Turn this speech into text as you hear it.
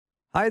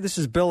Hi, this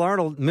is Bill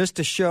Arnold. Missed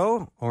a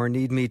show or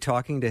need me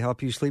talking to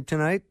help you sleep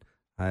tonight?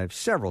 I have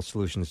several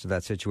solutions to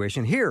that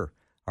situation. Here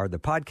are the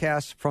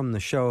podcasts from the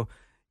show.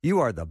 You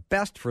are the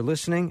best for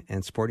listening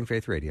and supporting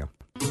Faith Radio.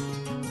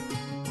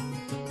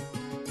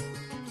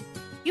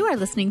 You are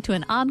listening to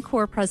an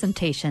encore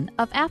presentation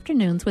of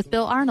Afternoons with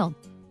Bill Arnold,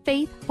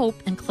 Faith, Hope,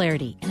 and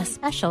Clarity in a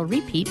special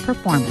repeat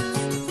performance.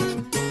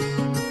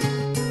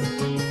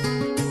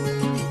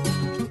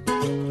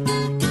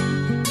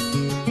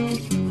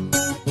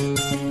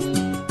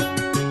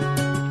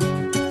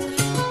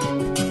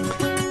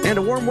 And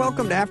a warm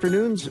welcome to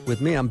Afternoons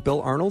with me. I'm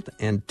Bill Arnold,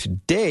 and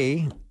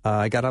today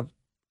I got up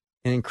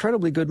in an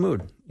incredibly good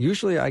mood.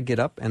 Usually I get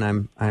up and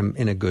I'm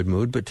in a good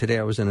mood, but today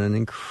I was in an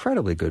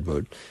incredibly good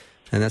mood.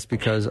 And that's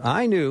because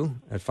I knew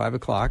at 5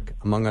 o'clock,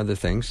 among other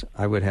things,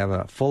 I would have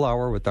a full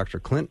hour with Dr.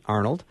 Clint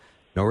Arnold,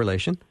 no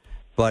relation,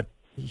 but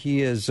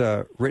he has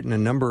written a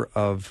number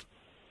of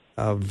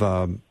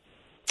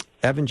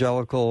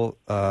evangelical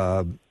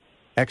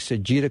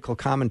exegetical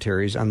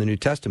commentaries on the New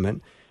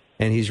Testament,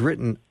 and he's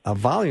written a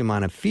volume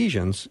on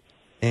Ephesians.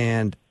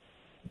 And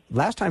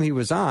last time he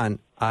was on,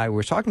 I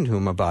was talking to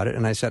him about it,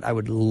 and I said, I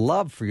would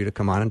love for you to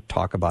come on and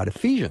talk about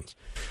Ephesians.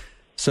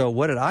 So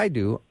what did I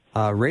do?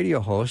 Radio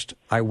host,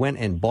 I went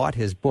and bought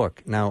his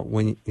book. Now,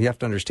 when you have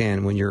to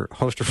understand, when you're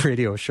host of a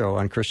radio show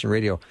on Christian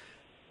radio,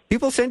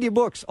 people send you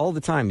books all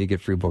the time. You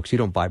get free books. You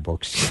don't buy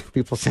books.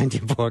 People send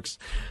you books.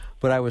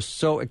 But I was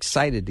so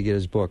excited to get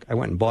his book. I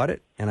went and bought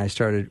it, and I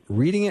started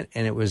reading it,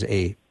 and it was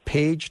a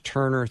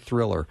page-turner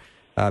thriller.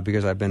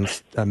 Because I've been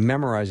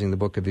memorizing the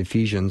book of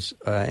Ephesians.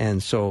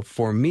 And so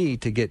for me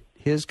to get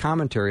his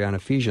commentary on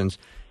Ephesians,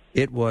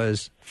 it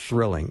was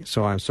thrilling.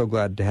 So I'm so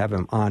glad to have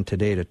him on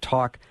today to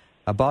talk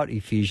about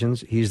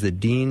Ephesians. He's the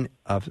dean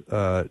of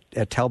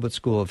at Talbot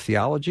School of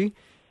Theology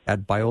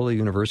at Biola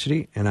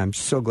University, and I'm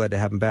so glad to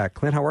have him back.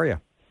 Clint, how are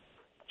you?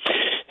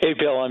 Hey,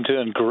 Bill, I'm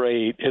doing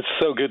great. It's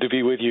so good to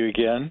be with you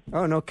again.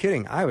 Oh, no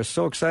kidding. I was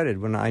so excited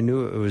when I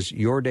knew it was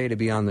your day to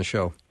be on the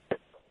show.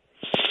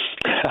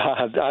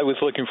 I was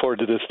looking forward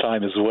to this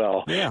time as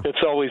well. Yeah. It's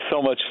always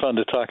so much fun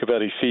to talk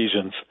about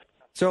Ephesians.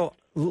 So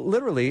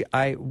literally,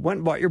 I went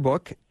and bought your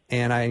book,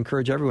 and I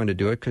encourage everyone to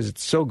do it because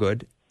it's so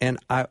good. And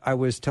I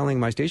was telling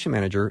my station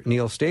manager,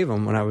 Neil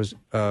Stavum, when I was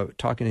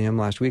talking to him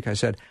last week, I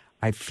said,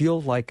 I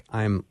feel like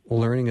I'm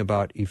learning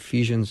about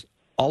Ephesians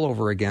all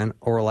over again,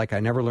 or like I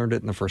never learned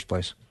it in the first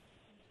place.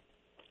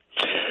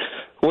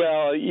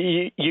 Well,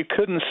 you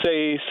couldn't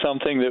say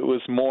something that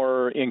was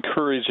more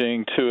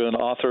encouraging to an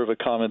author of a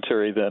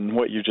commentary than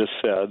what you just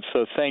said.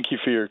 So thank you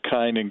for your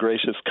kind and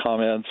gracious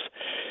comments.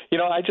 You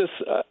know, I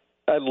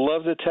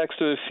love the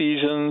text of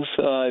Ephesians.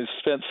 I've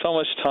spent so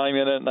much time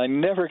in it, and I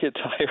never get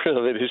tired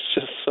of it. It's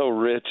just so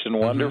rich and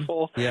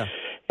wonderful. Mm-hmm. Yeah.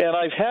 And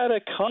I've had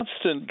a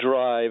constant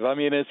drive. I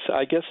mean,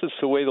 I guess it's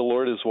the way the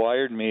Lord has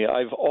wired me.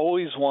 I've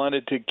always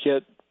wanted to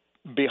get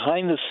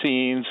behind the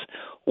scenes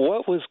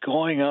what was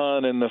going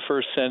on in the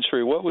first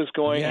century, what was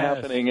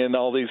happening in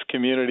all these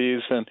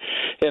communities,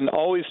 and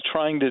always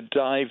trying to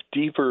dive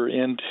deeper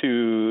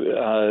into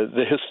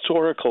the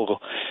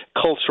historical,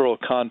 cultural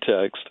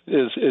context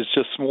is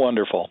just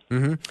wonderful.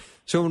 Mm-hmm.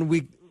 So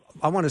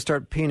I want to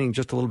start painting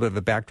just a little bit of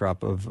a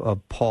backdrop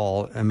of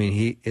Paul. I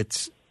mean,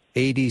 it's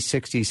AD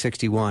 60,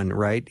 61,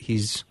 right?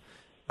 He's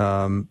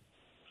in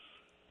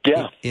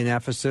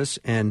Ephesus,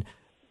 and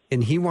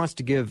he wants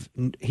to give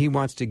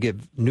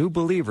new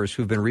believers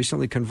who've been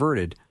recently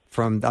converted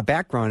from a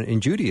background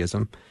in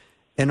Judaism,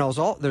 and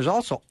there's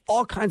also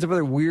all kinds of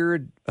other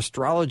weird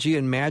astrology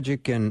and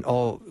magic and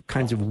all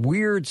kinds of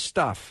weird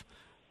stuff,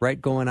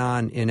 right, going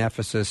on in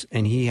Ephesus,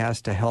 and he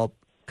has to help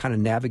kind of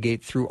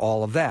navigate through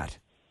all of that.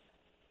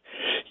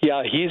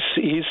 Yeah,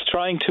 he's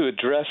trying to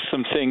address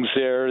some things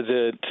there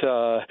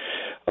that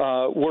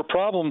were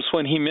problems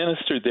when he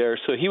ministered there.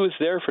 So he was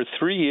there for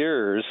 3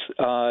 years.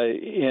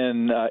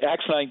 In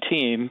Acts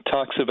 19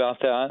 talks about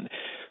that,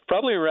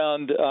 probably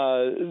around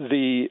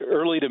the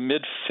early to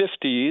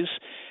mid-50s.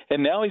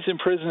 And now he's in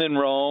prison in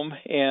Rome,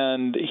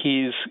 and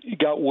he's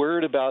got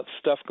word about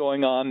stuff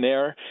going on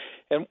there.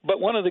 But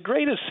one of the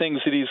greatest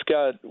things that he's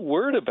got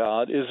word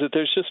about is that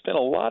there's just been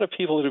a lot of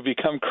people that have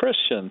become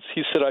Christians.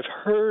 He said, I've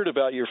heard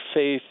about your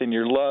faith and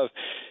your love.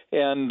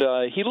 And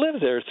he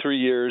lived there 3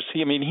 years.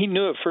 He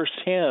knew it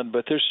firsthand,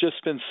 but there's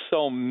just been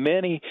so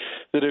many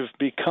that have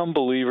become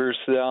believers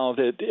now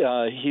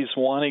that he's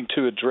wanting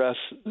to address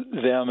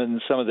them and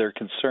some of their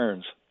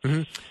concerns.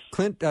 Mm-hmm.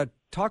 Clint,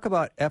 talk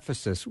about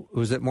Ephesus.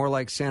 Was it more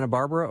like Santa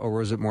Barbara, or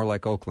was it more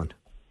like Oakland?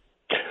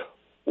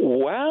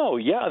 Wow,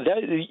 yeah,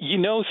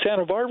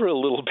 Santa Barbara a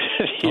little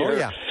bit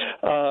here.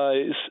 Oh,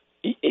 yeah.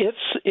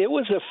 It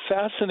was a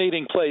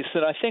fascinating place,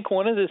 and I think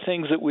one of the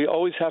things that we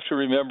always have to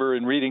remember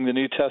in reading the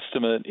New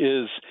Testament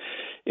is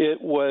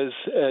it was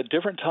a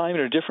different time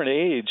and a different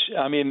age.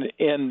 I mean,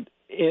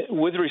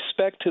 with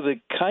respect to the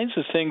kinds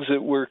of things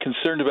that we're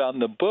concerned about in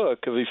the book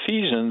of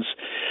Ephesians,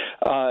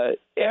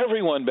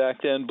 everyone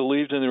back then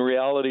believed in the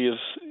reality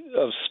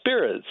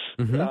spirits.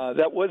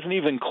 That wasn't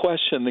even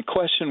questioned. The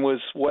question was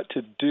what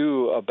to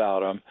do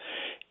about them.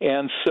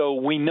 And so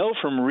we know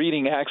from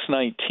reading Acts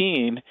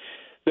 19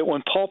 that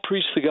when Paul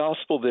preached the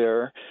gospel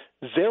there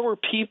were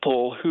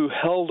people who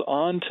held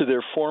on to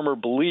their former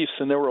beliefs,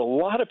 and there were a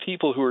lot of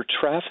people who were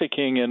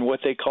trafficking in what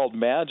they called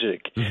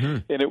magic,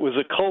 and it was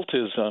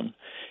occultism.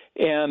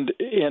 And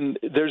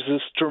there's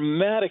this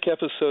dramatic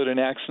episode in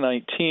Acts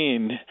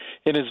 19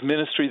 in his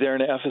ministry there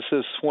in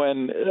Ephesus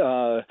when,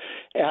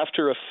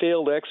 after a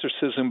failed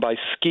exorcism by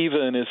Sceva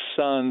and his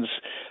sons,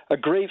 a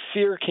great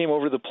fear came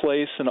over the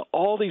place, and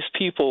all these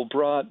people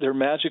brought their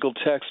magical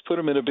texts, put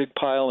them in a big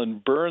pile,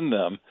 and burned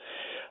them.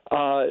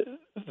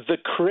 The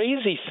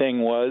crazy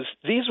thing was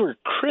these were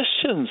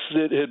Christians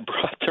that had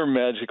brought their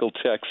magical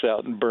texts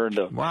out and burned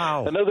them.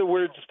 Wow. In other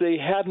words, they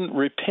hadn't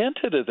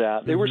repented of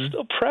that. They were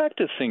still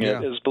practicing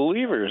it as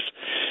believers.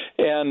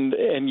 And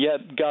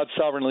yet God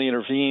sovereignly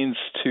intervenes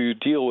to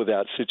deal with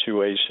that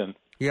situation.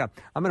 Yeah.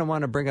 I'm going to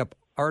want to bring up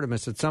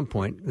Artemis at some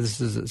point. This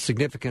is a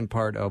significant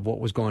part of what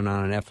was going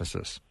on in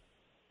Ephesus.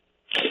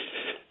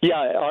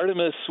 Yeah,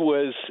 Artemis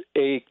was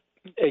a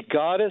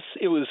goddess.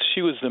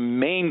 She was the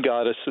main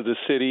goddess of the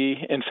city.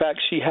 In fact,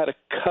 she had a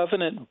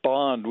covenant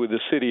bond with the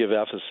city of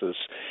Ephesus,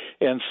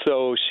 and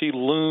so she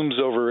looms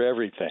over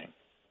everything.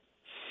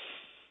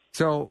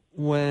 So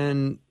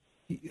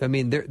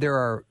there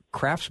are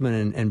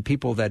craftsmen and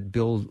people that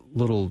build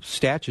little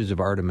statues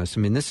of Artemis.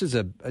 I mean, this is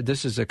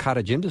a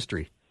cottage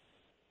industry.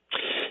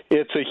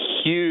 It's a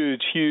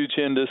huge, huge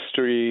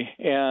industry,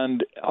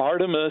 and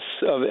Artemis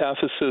of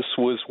Ephesus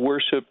was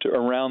worshipped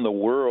around the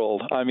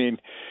world. I mean,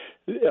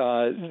 she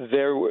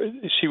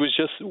was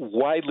just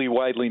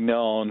widely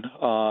known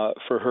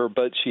for her,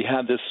 but she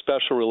had this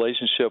special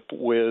relationship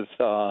with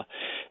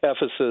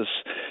Ephesus.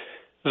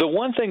 The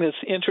one thing that's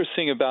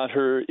interesting about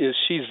her is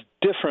she's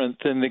different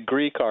than the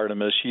Greek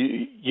Artemis.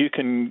 You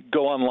can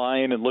go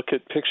online and look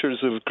at pictures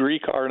of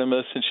Greek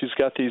Artemis, and she's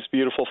got these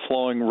beautiful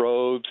flowing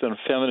robes and a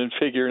feminine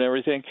figure and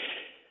everything.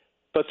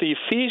 But the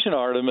Ephesian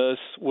Artemis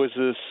was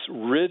this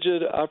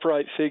rigid,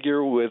 upright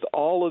figure with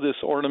all of this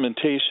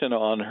ornamentation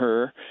on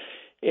her.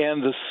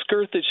 And the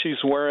skirt that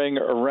she's wearing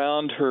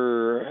around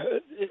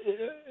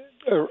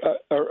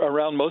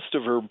most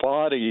of her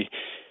body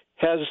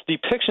has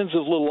depictions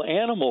of little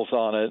animals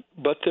on it,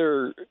 but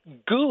they're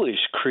ghoulish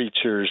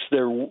creatures.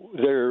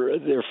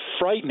 They're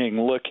frightening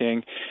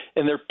looking,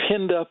 and they're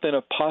pinned up in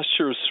a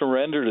posture of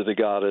surrender to the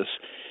goddess.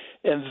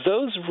 And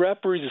those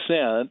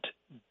represent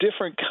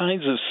different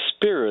kinds of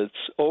spirits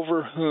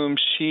over whom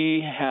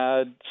she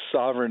had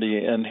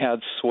sovereignty and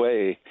had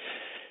sway.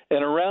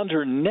 And around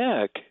her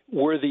neck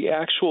were the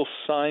actual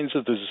signs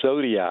of the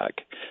zodiac.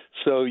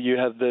 So you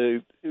have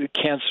the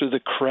Cancer, the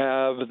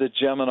Crab, the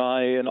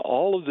Gemini, and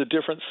all of the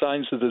different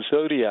signs of the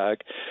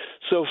zodiac.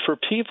 So for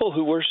people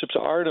who worshipped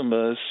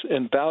Artemis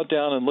and bowed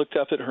down and looked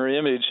up at her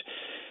image,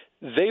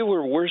 they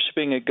were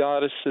worshiping a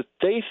goddess that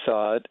they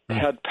thought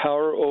had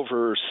power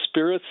over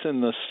spirits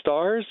in the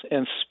stars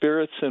and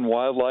spirits in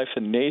wildlife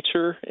and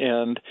nature,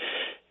 and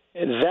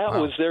that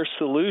was their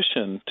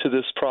solution to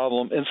this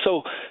problem. And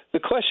so the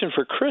question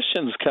for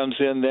Christians comes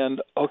in then,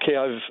 okay,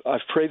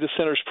 I've prayed the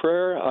sinner's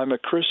prayer, I'm a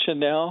Christian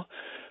now.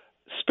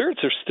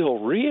 Spirits are still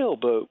real,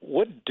 but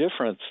what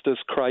difference does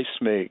Christ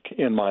make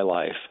in my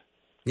life?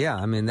 Yeah,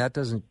 I mean, that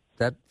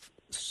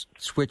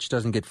switch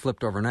doesn't get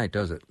flipped overnight,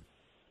 does it?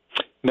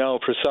 No,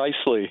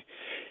 precisely.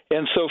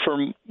 And so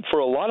for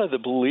a lot of the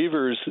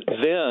believers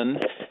then,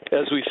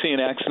 as we see in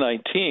Acts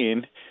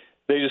 19,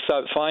 they just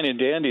thought, fine and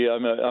dandy,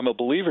 I'm a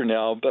believer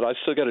now, but I've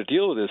still got to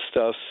deal with this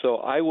stuff, so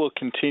I will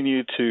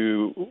continue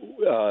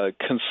to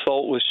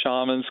consult with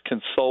shamans,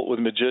 consult with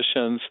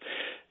magicians,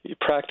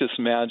 practice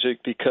magic,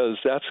 because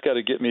that's got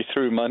to get me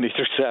through Monday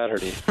through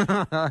Saturday.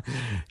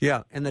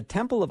 Yeah, and the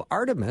Temple of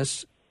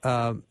Artemis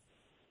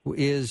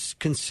is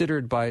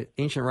considered by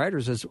ancient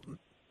writers as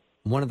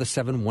one of the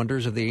 7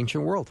 wonders of the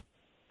ancient world.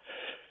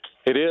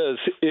 It is.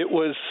 It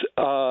was.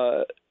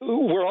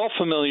 We're all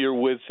familiar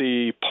with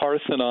the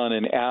Parthenon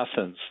in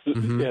Athens,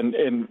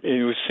 and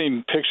we've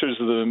seen pictures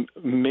of the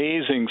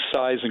amazing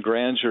size and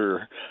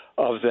grandeur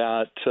of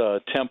that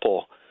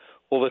temple.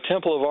 Well, the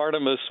Temple of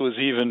Artemis was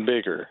even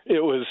bigger.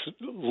 It was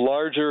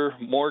larger,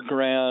 more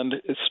grand,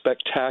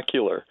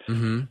 spectacular.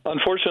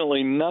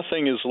 Unfortunately,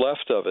 nothing is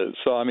left of it.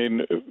 So, I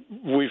mean,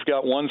 we've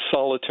got one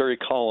solitary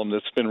column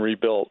that's been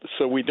rebuilt.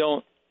 So we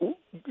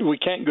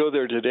can't go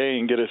there today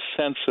and get a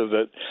sense of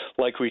it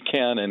like we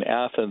can in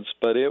Athens,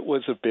 but it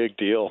was a big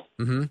deal.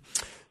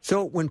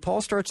 So when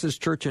Paul starts his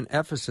church in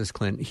Ephesus,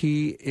 Clint,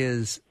 he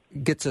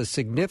gets a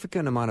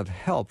significant amount of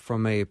help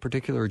from a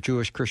particular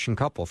Jewish Christian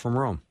couple from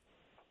Rome.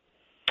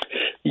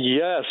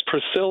 Yes,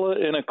 Priscilla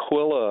and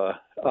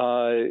Aquila.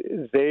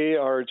 They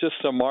are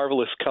just a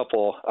marvelous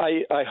couple.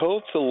 I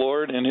hope the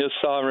Lord in His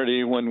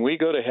sovereignty, when we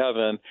go to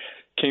heaven,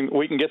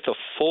 we can get the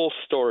full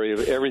story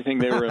of everything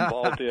they were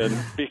involved in,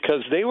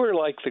 because they were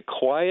like the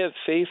quiet,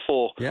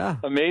 faithful,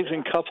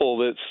 amazing couple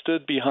that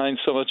stood behind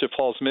so much of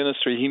Paul's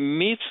ministry. He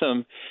meets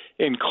them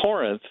in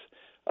Corinth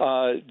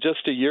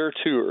just a year or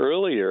two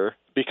earlier,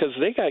 because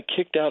they got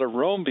kicked out of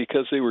Rome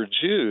because they were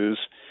Jews,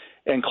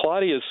 and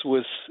Claudius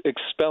was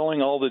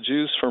expelling all the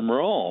Jews from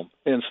Rome,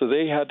 and so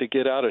they had to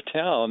get out of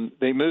town.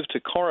 They moved to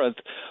Corinth.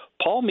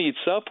 Paul meets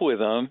up with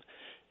them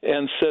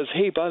and says,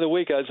 hey, by the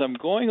way, guys, I'm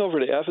going over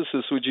to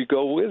Ephesus. Would you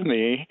go with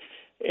me?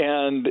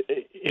 And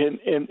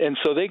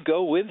so they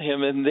go with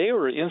him, and they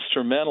were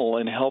instrumental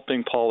in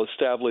helping Paul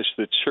establish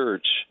the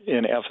church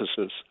in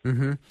Ephesus.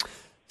 Mm-hmm.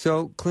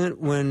 So, Clint,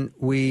 when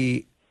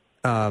we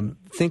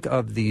think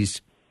of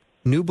these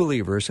new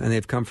believers, and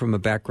they've come from a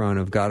background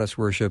of goddess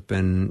worship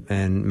and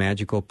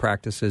magical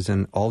practices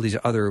and all these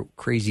other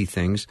crazy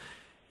things,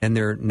 and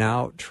they're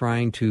now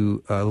trying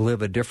to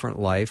live a different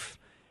life,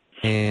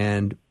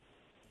 and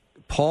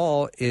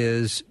Paul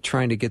is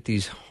trying to get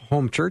these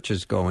home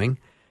churches going.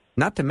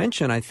 Not to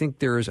mention, I think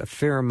there is a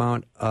fair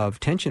amount of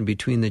tension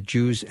between the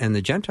Jews and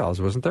the Gentiles,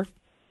 wasn't there?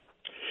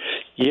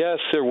 Yes,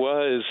 there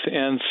was.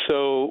 And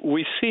so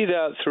we see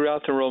that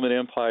throughout the Roman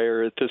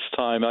Empire at this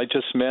time. I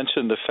just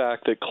mentioned the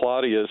fact that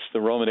Claudius,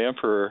 the Roman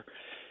emperor,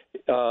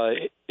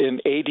 in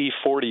AD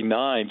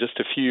 49, just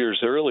a few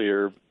years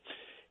earlier,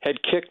 had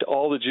kicked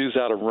all the Jews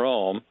out of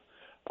Rome.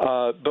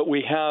 But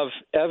we have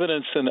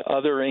evidence in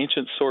other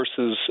ancient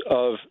sources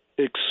of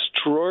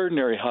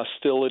extraordinary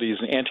hostilities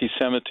and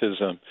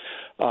anti-Semitism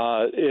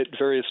at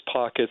various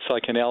pockets,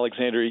 like in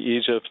Alexandria,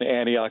 Egypt, and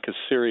Antioch,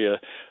 Syria.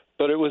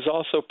 But it was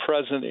also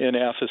present in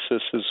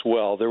Ephesus as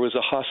well. There was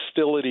a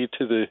hostility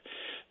to the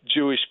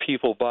Jewish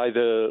people by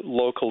the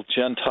local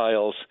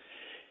Gentiles.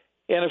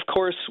 And, of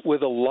course,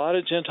 with a lot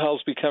of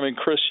Gentiles becoming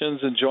Christians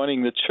and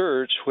joining the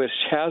church, which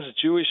has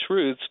Jewish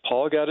roots,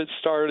 Paul got it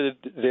started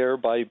there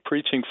by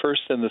preaching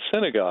first in the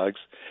synagogues.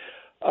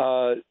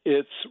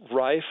 It's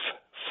rife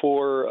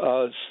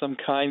for some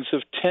kinds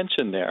of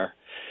tension there.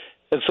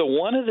 And so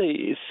one of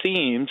the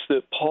themes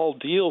that Paul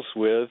deals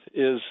with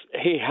is,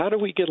 hey, how do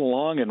we get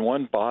along in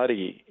one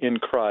body in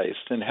Christ?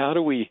 And how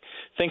do we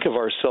think of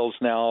ourselves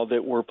now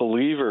that we're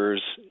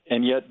believers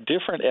and yet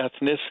different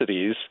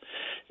ethnicities,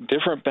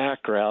 different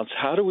backgrounds?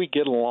 How do we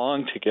get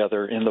along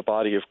together in the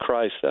body of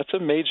Christ? That's a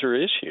major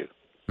issue.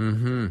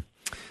 Mm-hmm.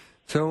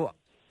 So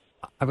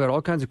I've got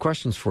all kinds of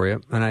questions for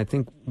you, and I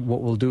think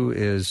what we'll do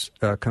is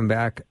come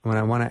back when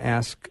I want to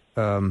ask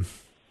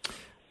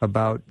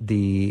about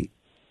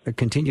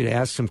continue to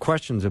ask some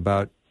questions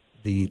about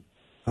the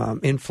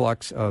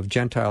influx of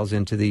Gentiles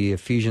into the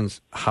Ephesians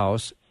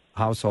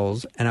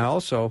households, and I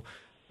also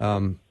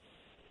want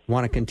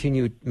to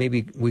continue.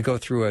 Maybe we go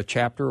through a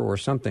chapter or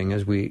something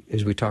as we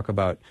talk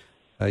about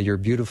your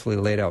beautifully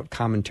laid out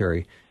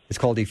commentary. It's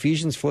called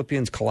Ephesians,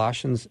 Philippians,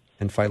 Colossians,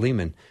 and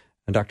Philemon.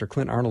 And Dr.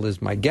 Clint Arnold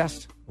is my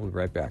guest. We'll be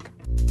right back.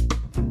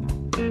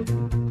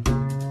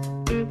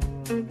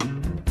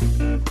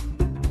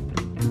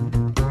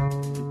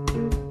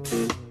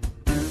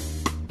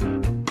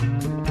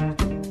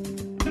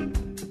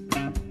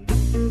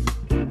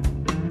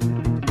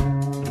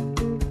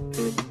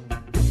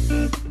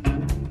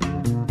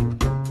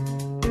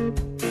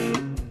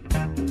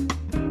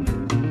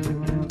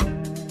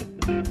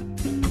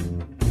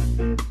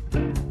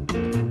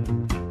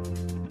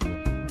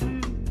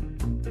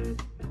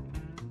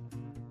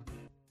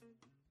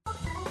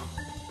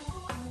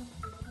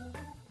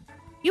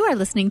 You are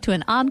listening to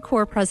an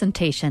encore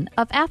presentation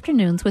of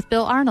Afternoons with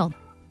Bill Arnold.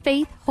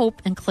 Faith,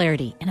 hope, and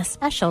clarity in a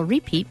special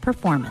repeat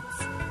performance.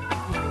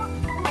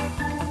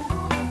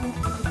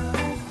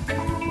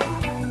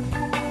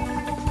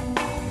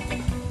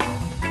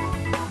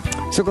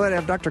 So glad to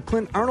have Dr.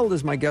 Clint Arnold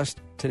as my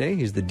guest today.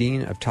 He's the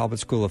Dean of Talbot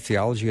School of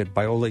Theology at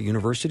Biola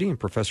University and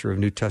Professor of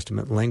New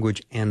Testament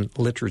Language and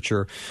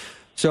Literature.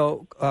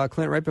 So,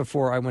 Clint, right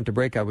before I went to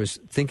break, I was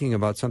thinking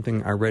about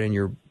something I read in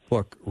your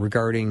book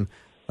regarding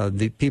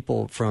the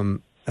people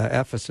from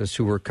Ephesus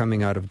who were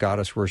coming out of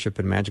goddess worship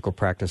and magical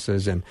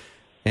practices.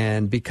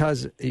 And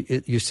because,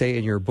 you say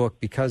in your book,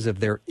 because of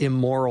their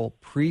immoral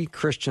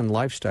pre-Christian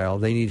lifestyle,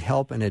 they need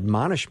help and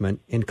admonishment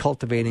in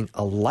cultivating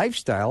a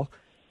lifestyle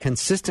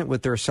consistent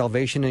with their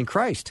salvation in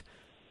Christ,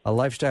 a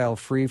lifestyle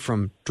free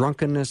from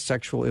drunkenness,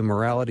 sexual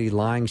immorality,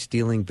 lying,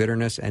 stealing,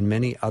 bitterness, and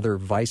many other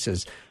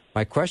vices.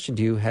 My question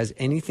to you, has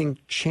anything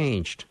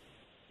changed?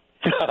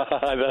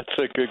 That's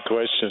a good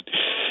question.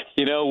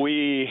 You know,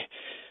 we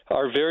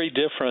are very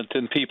different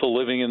than people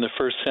living in the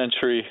first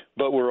century,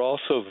 but we're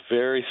also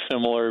very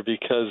similar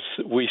because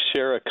we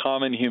share a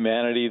common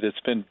humanity that's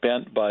been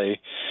bent by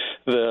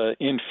the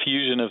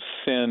infusion of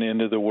sin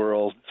into the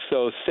world.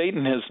 So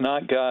Satan has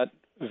not got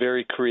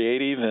very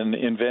creative in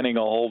inventing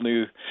a whole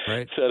new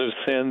set of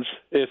sins.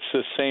 It's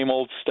the same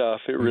old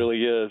stuff. It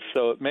really is.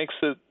 So it makes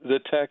the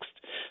text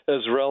as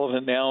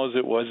relevant now as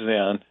it was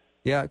then.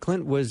 Yeah,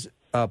 Clint, was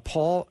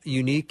Paul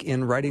unique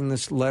in writing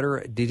this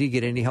letter? Did he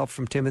get any help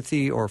from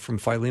Timothy or from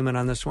Philemon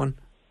on this one?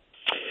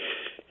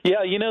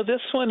 Yeah, you know,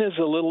 this one is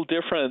a little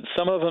different.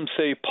 Some of them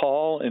say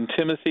Paul and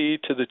Timothy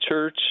to the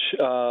church.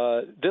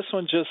 This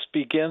one just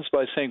begins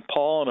by saying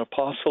Paul, an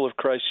apostle of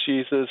Christ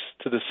Jesus,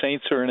 to the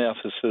saints who are in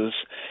Ephesus.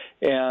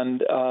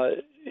 And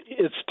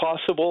it's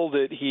possible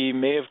that he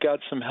may have got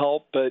some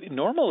help, but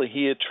normally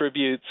he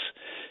attributes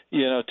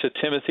to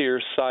Timothy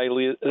or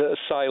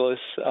Silas,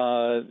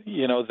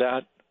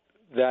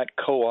 that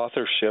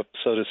co-authorship,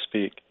 so to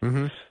speak,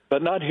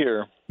 but not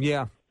here.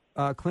 Yeah.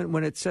 Clint,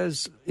 when it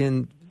says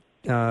in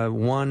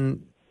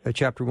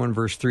chapter 1,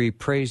 verse 3,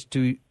 praise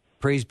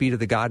be to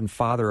the God and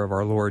Father of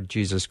our Lord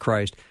Jesus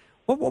Christ,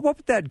 what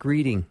would that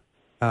greeting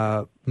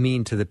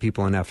mean to the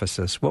people in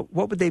Ephesus? What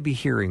would they be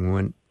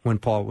hearing when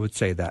Paul would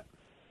say that?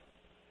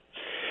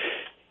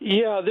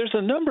 Yeah, there's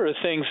a number of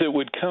things that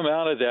would come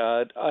out of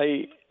that.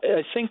 I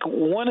think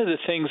one of the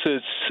things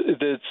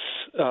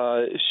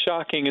that's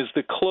shocking is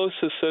the close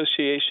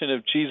association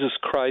of Jesus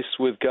Christ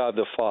with God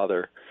the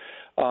Father.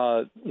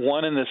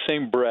 One in the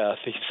same breath,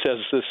 he says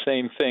the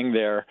same thing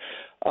there.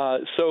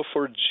 So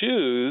for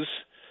Jews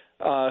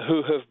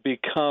who have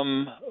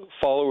become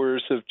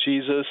followers of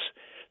Jesus,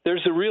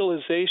 there's a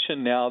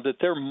realization now that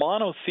their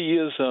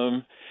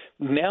monotheism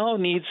now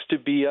needs to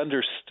be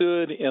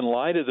understood in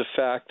light of the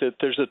fact that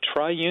there's a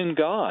triune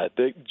God,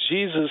 that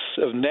Jesus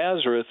of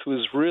Nazareth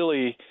was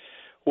really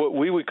what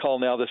we would call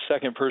now the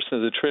second person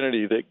of the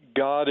Trinity, that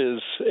God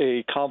is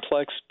a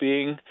complex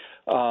being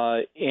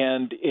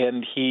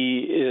and he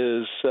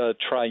is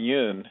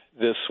triune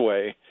this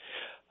way.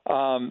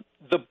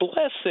 The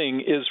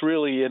blessing is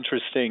really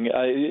interesting.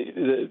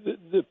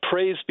 The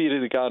praise be to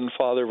the God and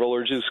Father of our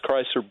Lord Jesus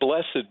Christ, or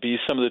blessed be,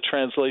 some of the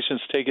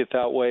translations take it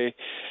that way.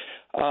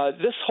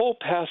 This whole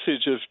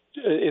passage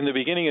in the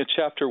beginning of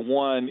chapter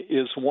 1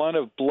 is one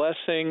of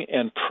blessing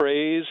and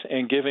praise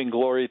and giving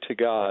glory to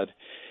God.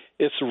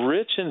 It's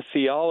rich in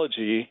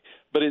theology,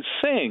 but it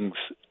sings.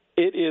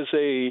 It is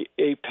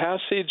a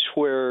passage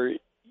where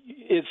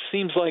it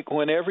seems like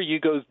whenever you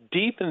go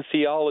deep in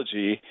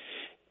theology,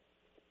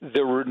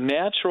 the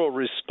natural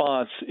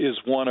response is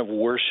one of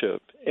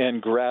worship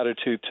and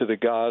gratitude to the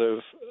God of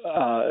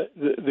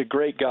the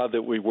great God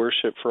that we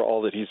worship for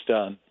all that He's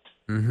done.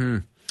 Mm-hmm.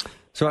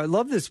 So I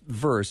love this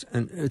verse,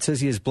 and it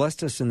says He has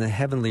blessed us in the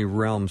heavenly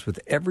realms with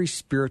every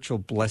spiritual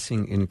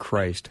blessing in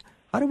Christ.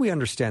 How do we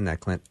understand that,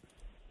 Clint?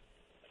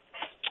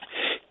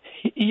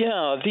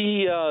 Yeah,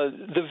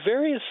 the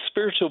various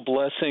spiritual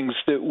blessings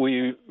that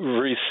we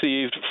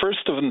received, first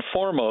and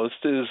foremost,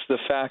 is the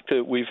fact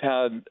that we've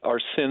had our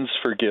sins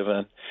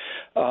forgiven.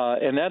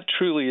 And that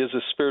truly is a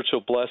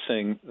spiritual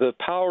blessing. The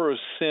power of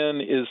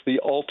sin is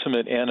the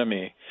ultimate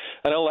enemy.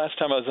 I know last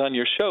time I was on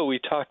your show, we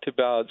talked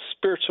about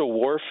spiritual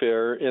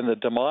warfare in the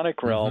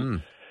demonic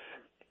realm.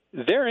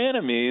 Mm-hmm. They're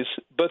enemies,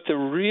 but the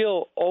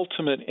real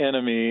ultimate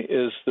enemy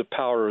is the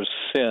power of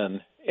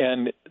sin.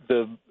 And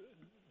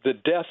the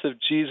death of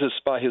Jesus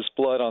by His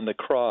blood on the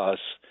cross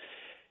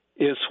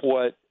is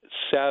what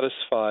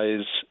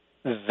satisfies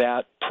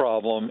that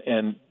problem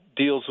and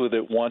deals with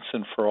it once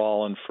and for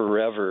all and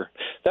forever.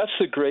 That's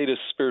the greatest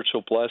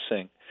spiritual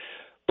blessing.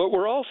 But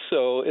we're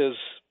also, as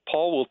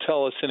Paul will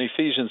tell us in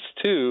Ephesians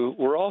 2,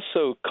 we're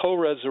also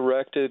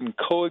co-resurrected and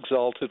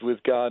co-exalted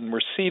with God, and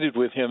we're seated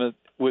with Him,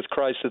 with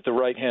Christ at the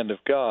right hand of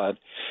God.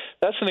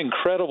 That's an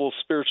incredible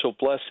spiritual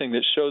blessing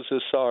that shows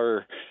us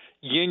our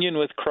union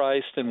with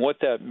Christ and what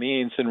that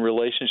means in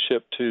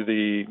relationship to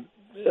the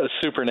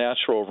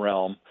supernatural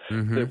realm,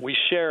 that we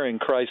share in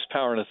Christ's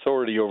power and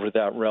authority over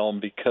that realm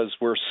because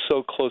we're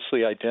so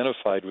closely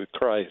identified with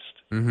Christ.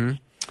 Mm-hmm.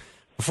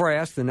 Before I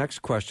ask the next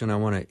question, I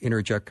want to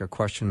interject a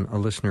question a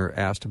listener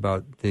asked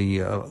about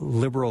the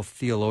liberal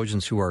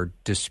theologians who are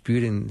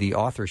disputing the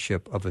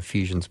authorship of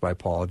Ephesians by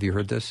Paul. Have you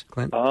heard this,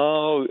 Clint?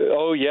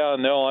 Oh yeah,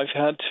 no, I've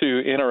had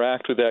to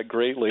interact with that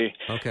greatly.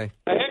 Okay.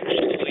 I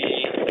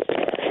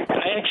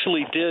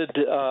actually did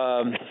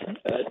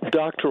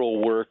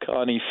doctoral work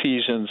on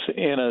Ephesians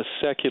in a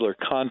secular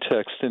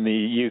context in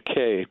the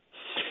UK.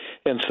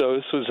 And so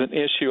this was an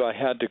issue I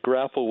had to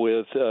grapple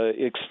with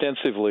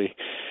extensively.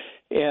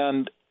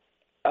 And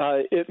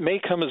it may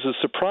come as a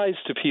surprise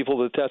to people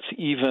that that's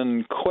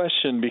even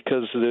questioned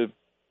because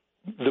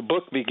the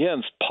book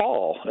begins,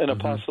 Paul, an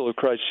apostle of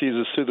Christ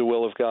Jesus through the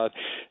will of God.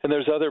 And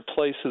there's other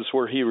places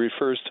where he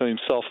refers to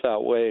himself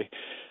that way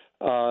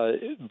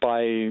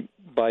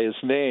by his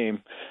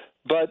name.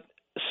 But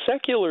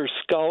secular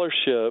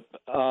scholarship,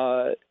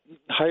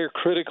 higher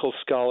critical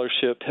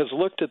scholarship, has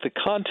looked at the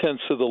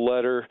contents of the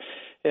letter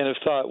and have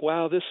thought,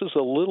 wow, this is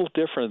a little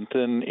different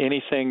than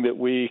anything that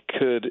we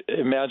could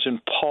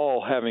imagine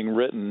Paul having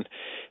written.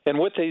 And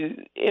what they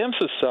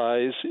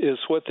emphasize is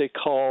what they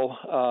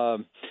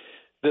call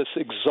this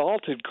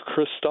exalted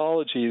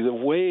Christology, the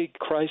way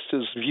Christ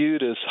is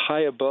viewed as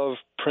high above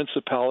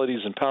principalities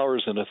and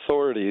powers and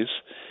authorities,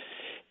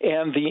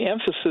 and the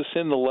emphasis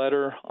in the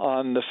letter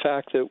on the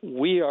fact that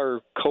we are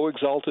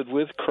co-exalted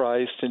with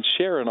Christ and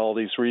share in all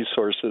these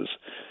resources.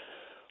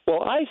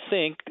 Well, I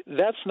think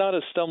that's not a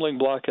stumbling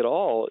block at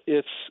all.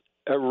 It's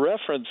a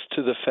reference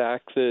to the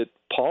fact that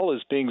Paul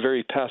is being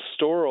very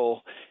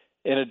pastoral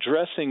in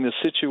addressing the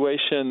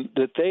situation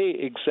that they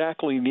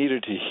exactly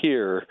needed to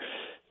hear,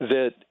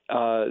 that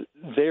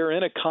they're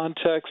in a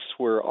context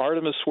where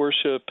Artemis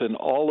worship and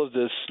all of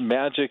this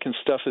magic and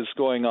stuff is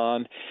going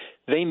on.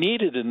 They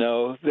needed to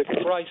know that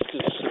Christ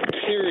is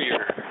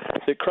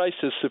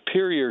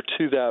superior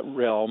to that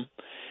realm,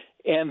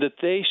 and that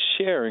they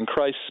share in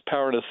Christ's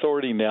power and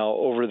authority now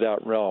over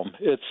that realm.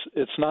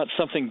 It's not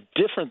something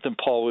different than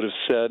Paul would have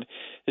said.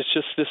 It's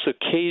just this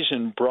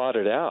occasion brought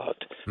it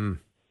out.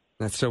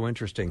 That's so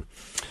interesting.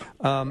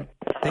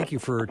 Thank you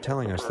for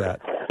telling us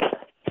that.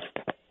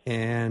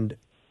 And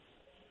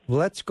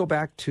let's go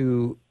back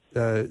to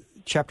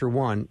chapter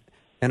 1,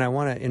 and I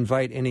want to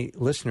invite any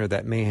listener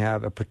that may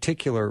have a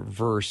particular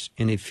verse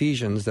in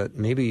Ephesians that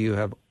maybe you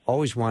have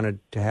always wanted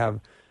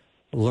to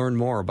learn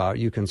more about.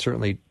 You can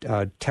certainly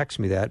text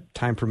me that.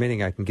 Time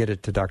permitting, I can get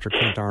it to Dr.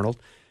 Clint Arnold.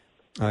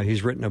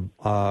 He's written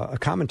a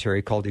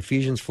commentary called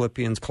Ephesians,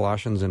 Philippians,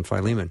 Colossians, and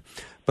Philemon.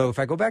 But if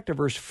I go back to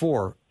verse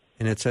 4,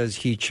 and it says,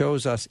 He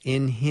chose us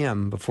in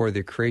Him before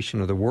the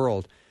creation of the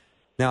world.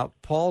 Now,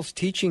 Paul's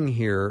teaching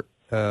here,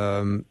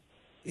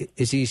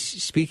 is he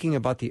speaking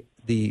about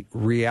the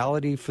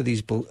reality for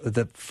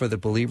for the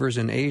believers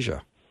in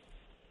Asia?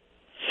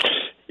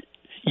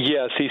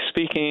 Yes, he's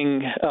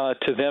speaking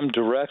to them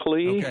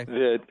directly,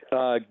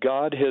 that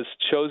God has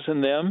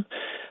chosen them,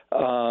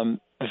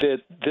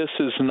 that this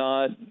is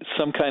not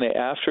some kind of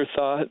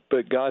afterthought,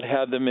 but God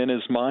had them in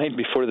His mind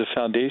before the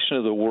foundation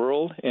of the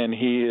world, and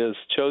He has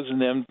chosen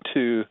them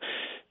to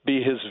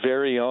be His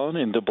very own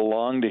and to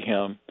belong to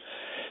Him.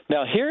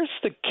 Now, here's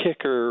the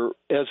kicker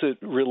as it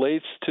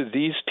relates to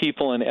these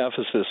people in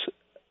Ephesus.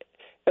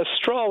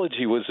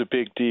 Astrology was a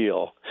big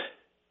deal.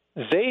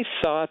 They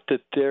thought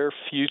that their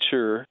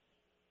future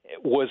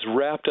was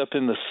wrapped up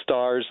in the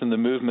stars and the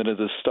movement of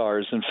the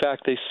stars. In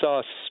fact, they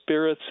saw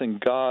spirits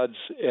and gods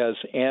as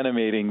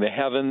animating the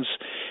heavens,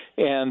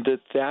 and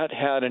that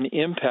had an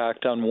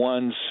impact on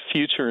one's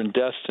future and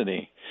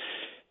destiny.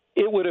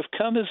 It would have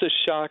come as a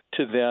shock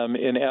to them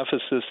in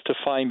Ephesus to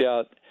find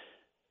out,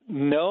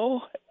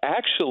 no,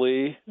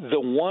 actually, the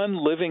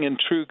one living and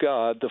true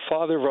God, the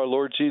Father of our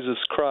Lord Jesus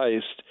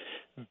Christ,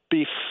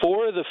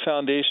 before the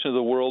foundation of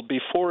the world,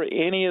 before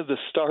any of the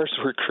stars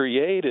were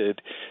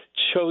created,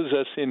 chose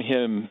us in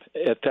Him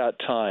at that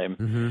time.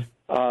 Mm-hmm.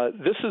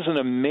 This is an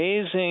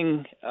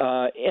amazing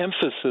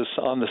emphasis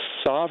on the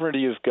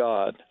sovereignty of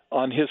God,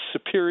 on His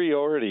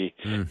superiority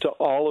to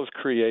all of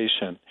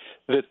creation,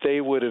 that they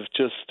would have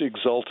just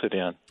exulted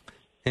in.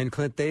 And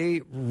Clint,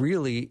 they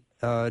really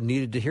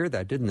needed to hear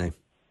that, didn't they?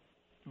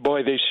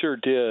 Boy, they sure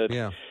did.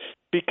 Yeah.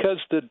 Because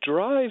the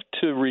drive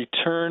to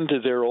return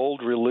to their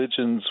old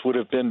religions would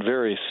have been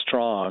very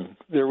strong.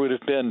 There would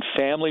have been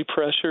family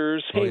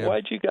pressures. Hey,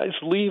 why'd you guys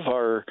leave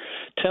our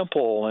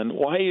temple? And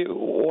why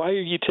are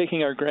you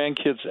taking our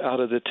grandkids out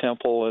of the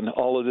temple? And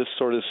all of this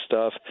sort of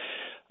stuff.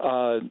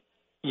 There's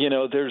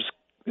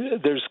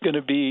going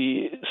to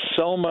be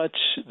so much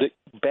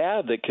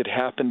bad that could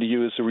happen to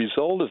you as a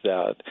result of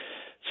that.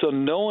 So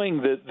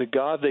knowing that the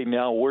God they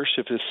now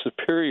worship is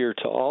superior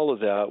to all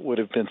of that would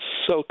have been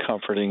so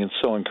comforting and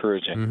so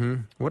encouraging. Mm-hmm.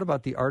 What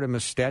about the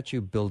Artemis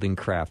statue building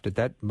craft?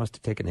 That must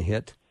have taken a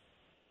hit?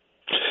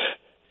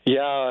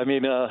 Yeah, I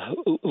mean,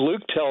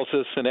 Luke tells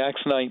us in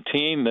Acts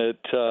 19 that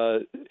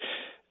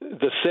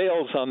the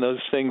sales on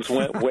those things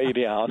went way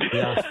down.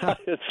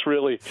 It's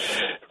really,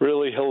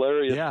 really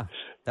hilarious. Yeah,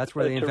 that's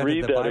where they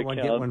invented the buy one,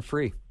 get one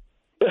free.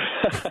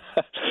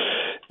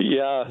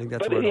 Yeah,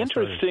 but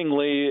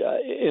interestingly,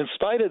 in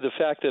spite of the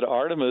fact that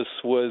Artemis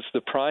was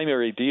the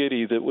primary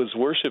deity that was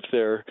worshipped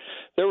there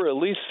were at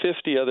least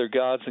 50 other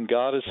gods and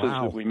goddesses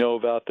that we know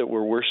about that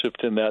were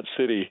worshipped in that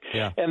city.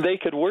 Yeah. And they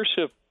could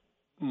worship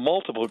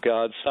multiple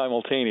gods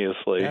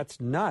simultaneously. That's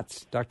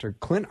nuts. Dr.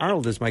 Clint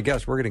Arnold is my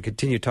guest. We're going to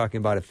continue talking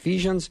about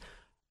Ephesians.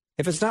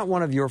 If it's not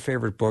one of your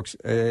favorite books,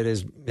 it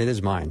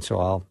is mine.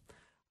 So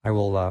I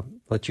will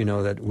let you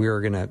know that we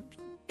are going to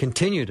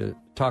continue to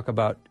talk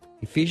about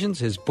Ephesians.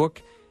 His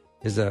book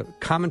is a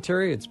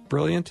commentary. It's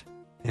brilliant,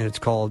 and it's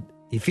called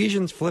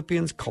Ephesians,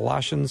 Philippians,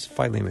 Colossians,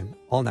 Philemon.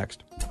 All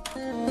next.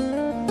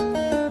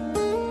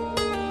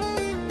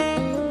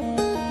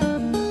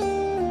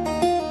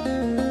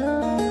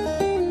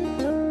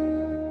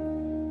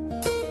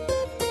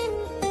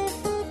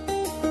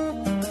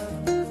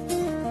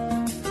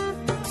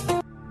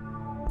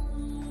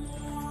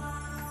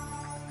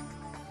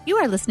 You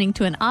are listening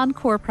to an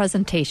encore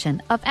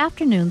presentation of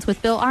Afternoons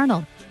with Bill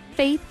Arnold.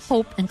 Faith,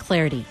 hope, and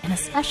clarity in a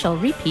special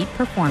repeat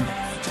performance.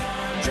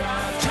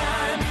 Drive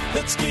time,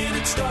 let's get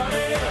it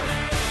started.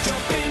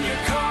 Jump in your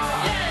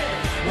car.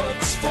 Yeah.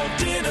 What's for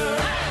dinner?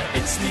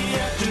 It's the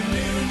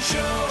afternoon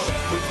show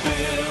with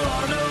Bill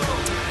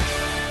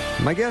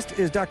Arnold. My guest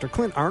is Dr.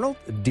 Clint Arnold,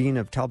 Dean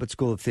of Talbot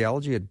School of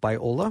Theology at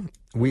Biola.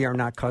 We are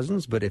not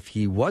cousins, but if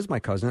he was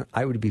my cousin,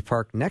 I would be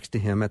parked next to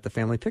him at the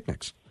family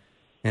picnics.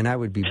 And I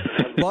would be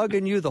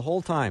bugging you the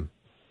whole time.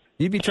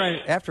 You'd be trying,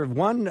 after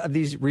one of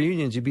these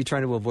reunions, you'd be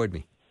trying to avoid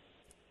me.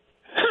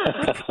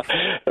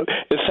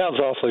 It sounds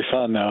awfully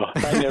fun, though.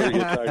 I never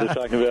get tired of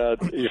talking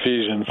about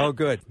Ephesians. Oh,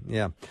 good.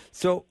 Yeah.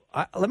 So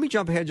let me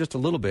jump ahead just a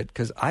little bit,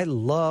 because I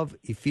love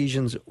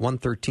Ephesians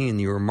 1:13.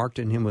 You were marked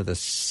in Him with a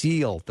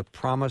seal, the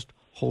promised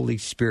Holy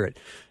Spirit.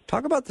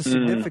 Talk about the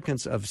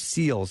significance of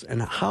seals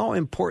and how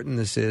important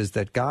this is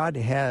that God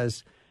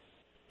has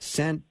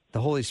sent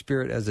the Holy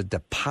Spirit as a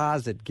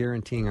deposit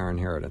guaranteeing our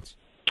inheritance.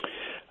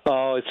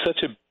 Oh, it's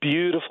such a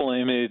beautiful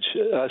image,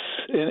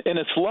 and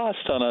it's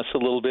lost on us a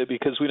little bit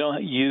because we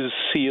don't use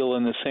seal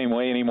in the same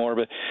way anymore.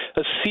 But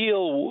a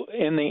seal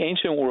in the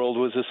ancient world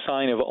was a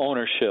sign of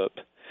ownership.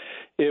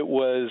 It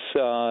was,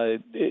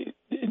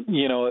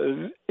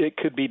 it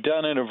could be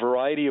done in a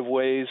variety of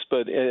ways,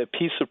 but a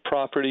piece of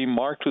property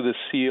marked with a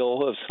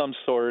seal of some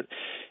sort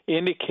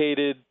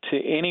indicated to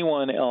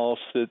anyone else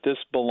that this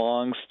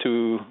belongs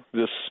to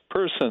this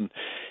person.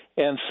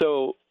 And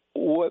so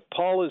what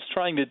Paul is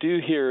trying to do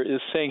here is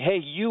saying, hey,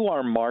 you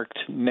are marked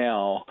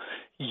now.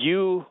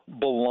 You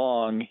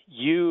belong.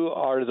 You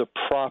are the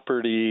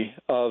property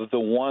of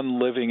the one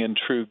living and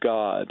true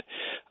God.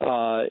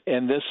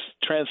 And this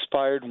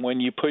transpired when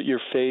you put your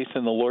faith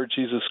in the Lord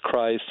Jesus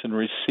Christ and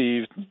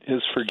received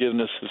his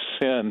forgiveness of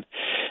sin.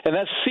 And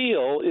that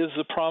seal is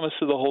the promise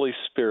of the Holy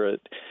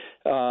Spirit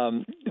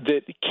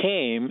that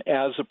came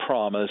as a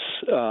promise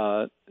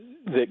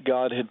that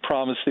God had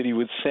promised that he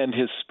would send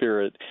his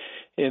Spirit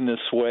in this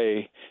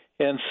way.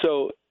 And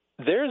so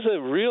there's a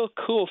real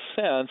cool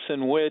sense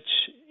in which,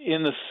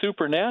 in the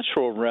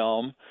supernatural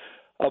realm,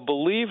 a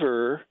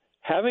believer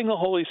having the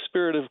Holy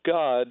Spirit of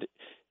God,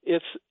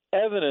 it's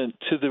evident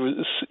to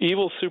the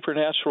evil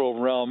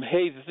supernatural realm,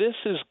 hey, this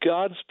is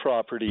God's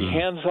property,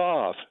 hands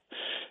off.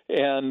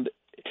 And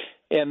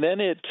then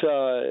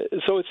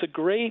so it's a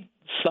great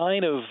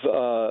sign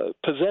of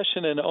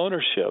possession and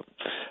ownership.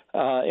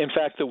 In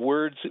fact, the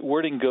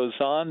wording goes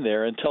on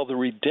there until the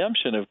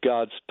redemption of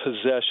God's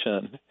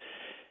possession.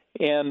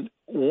 And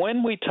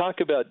when we talk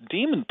about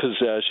demon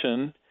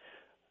possession,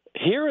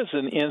 here is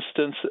an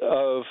instance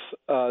of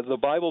the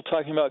Bible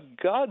talking about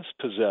God's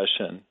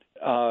possession.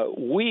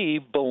 We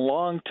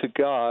belong to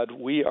God.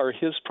 We are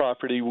his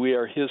property. We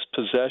are his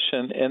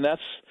possession. And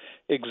that's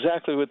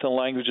exactly what the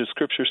language of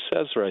Scripture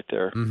says right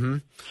there. Mm-hmm.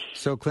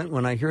 So, Clint,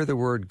 when I hear the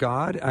word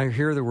God, I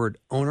hear the word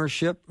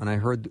ownership, and I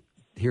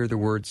hear the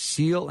word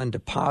seal and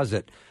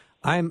deposit.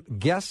 I'm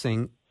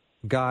guessing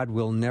God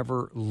will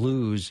never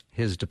lose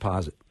his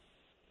deposit.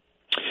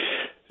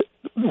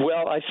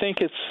 Well, I think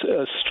it's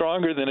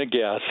stronger than a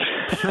guess,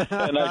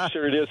 and I'm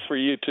sure it is for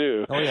you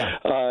too. Oh, yeah.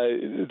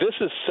 This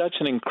is such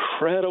an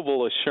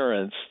incredible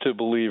assurance to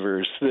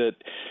believers that,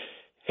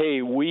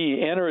 hey,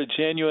 we enter a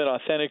genuine,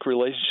 authentic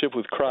relationship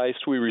with Christ.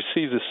 We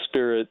receive the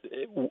Spirit.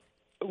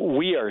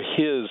 We are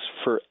his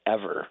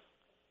forever.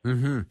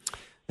 Mm-hmm.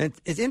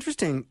 It's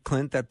interesting,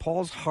 Clint, that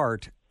Paul's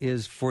heart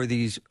is for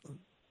these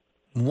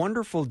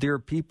wonderful, dear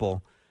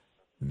people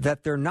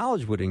that their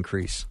knowledge would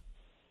increase.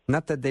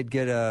 Not that they'd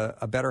get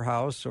a better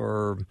house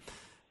or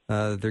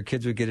their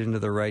kids would get into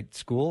the right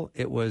school.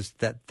 It was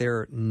that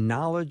their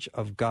knowledge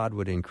of God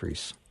would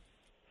increase.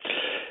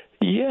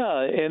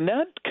 Yeah, and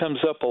that comes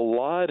up a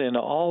lot in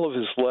all of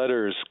his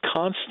letters,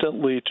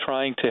 constantly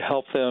trying to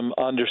help them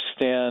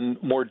understand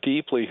more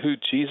deeply who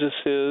Jesus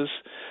is,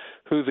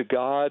 who the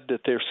God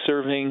that they're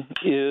serving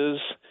is,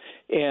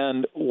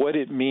 and what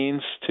it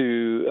means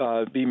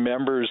to be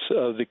members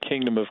of the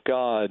kingdom of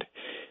God.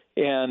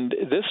 And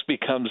this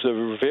becomes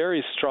a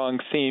very strong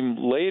theme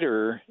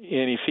later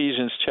in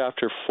Ephesians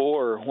chapter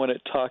 4 when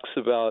it talks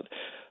about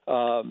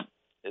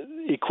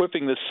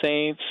equipping the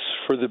saints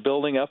for the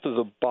building up of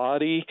the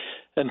body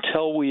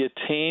until we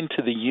attain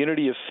to the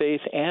unity of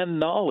faith and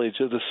knowledge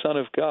of the Son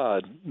of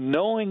God.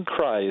 Knowing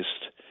Christ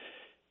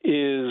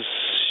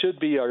should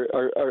be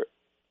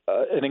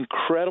an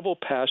incredible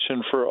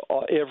passion for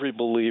every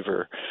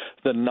believer,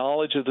 the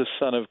knowledge of the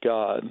Son of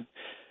God.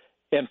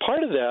 And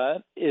part of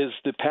that is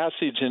the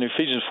passage in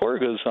Ephesians 4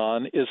 goes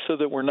on, is so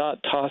that we're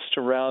not tossed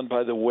around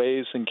by the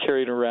waves and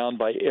carried around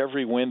by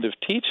every wind of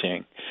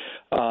teaching.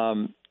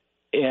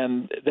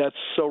 And that's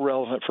so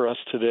relevant for us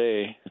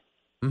today.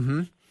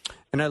 Mm-hmm.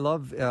 And I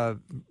love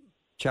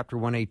chapter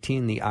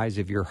 118, the eyes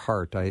of your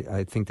heart.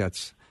 I think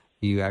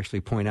you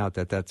actually point out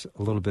that that's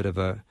a little bit of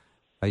a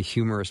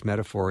humorous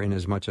metaphor in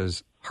as much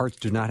as hearts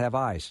do not have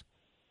eyes.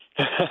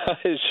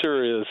 It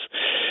sure is.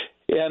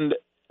 And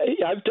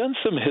I've done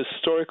some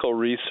historical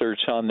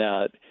research on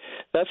that.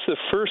 That's the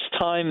first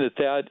time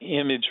that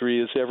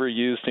imagery is ever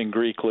used in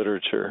Greek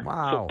literature.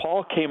 Wow. So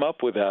Paul came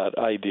up with that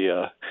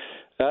idea.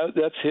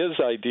 That's his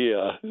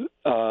idea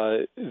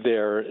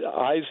there.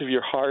 Eyes of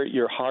your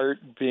heart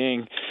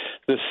being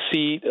the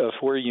seat of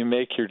where you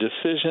make your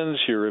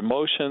decisions, your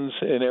emotions,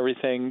 and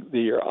everything.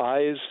 Your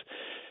eyes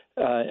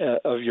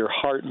of your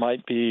heart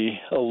might be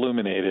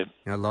illuminated.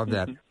 I love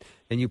that.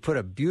 And you put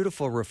a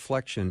beautiful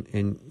reflection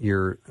in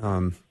your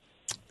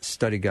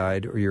study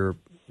guide or your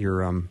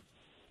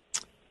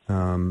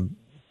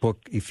book,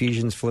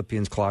 Ephesians,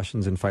 Philippians,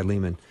 Colossians, and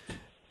Philemon.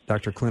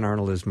 Dr. Clint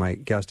Arnold is my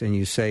guest, and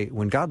you say,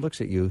 when God looks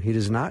at you, he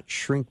does not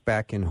shrink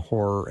back in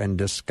horror and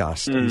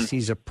disgust. He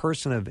sees a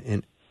person of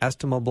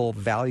inestimable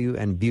value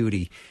and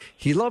beauty.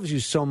 He loves you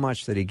so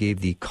much that he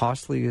gave the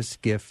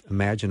costliest gift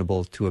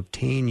imaginable to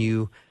obtain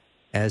you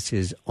as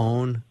his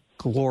own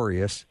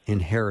glorious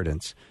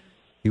inheritance.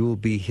 You will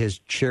be his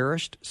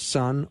cherished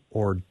son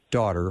or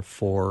daughter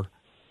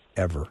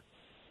forever.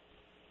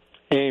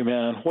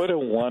 Amen. What a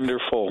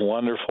wonderful,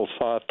 wonderful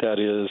thought that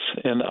is.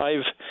 And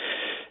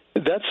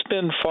That's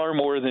been far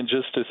more than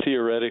just a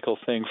theoretical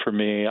thing for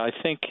me. I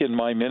think in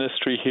my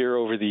ministry here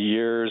over the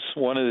years,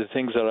 one of the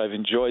things that I've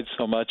enjoyed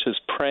so much is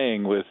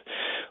praying with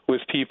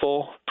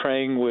people,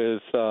 praying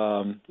with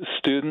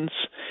students.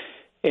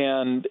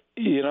 And,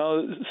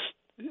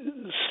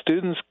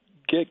 students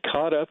get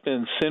caught up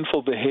in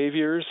sinful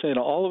behaviors, and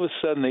all of a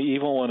sudden the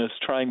evil one is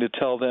trying to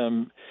tell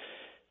them,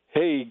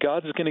 hey,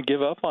 God's going to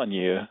give up on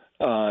you.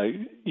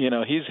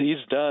 He's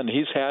done.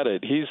 He's had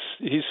it.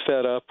 He's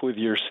fed up with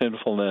your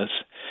sinfulness.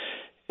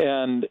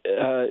 And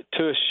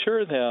to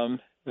assure them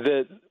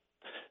that,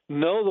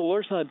 no, the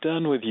Lord's not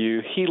done with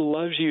you. He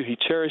loves you. He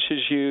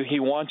cherishes you. He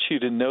wants you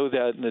to know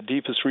that in the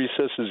deepest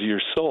recesses of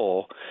your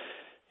soul.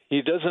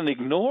 He doesn't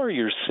ignore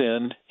your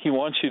sin. He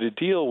wants you to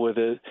deal with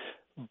it,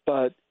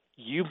 but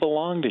you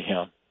belong to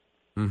Him.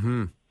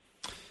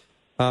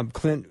 Mm-hmm.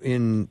 Clint,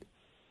 in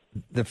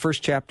the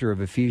first chapter of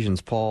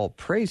Ephesians, Paul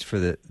prays for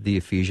the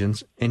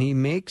Ephesians, and he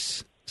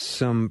makes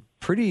some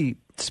pretty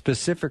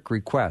specific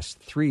requests,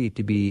 3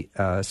 to be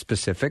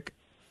specific.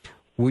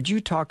 Would you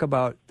talk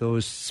about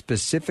those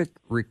specific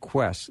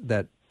requests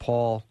that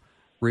Paul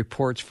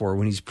reports for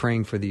when he's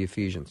praying for the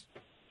Ephesians?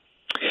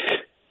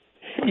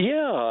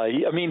 Yeah,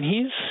 I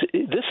mean,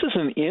 this is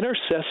an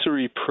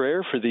intercessory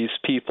prayer for these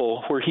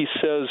people where he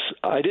says,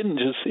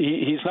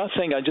 he's not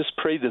saying I just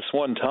prayed this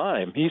one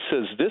time. He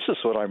says, this is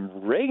what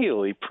I'm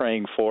regularly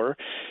praying for.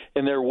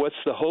 And what's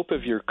the hope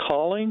of your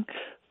calling,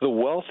 the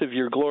wealth of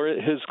your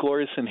his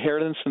glorious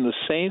inheritance in the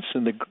saints,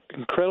 and the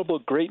incredible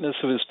greatness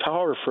of his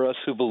power for us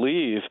who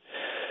believe.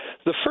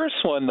 The first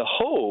one, the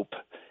hope,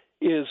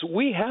 is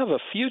we have a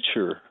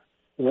future.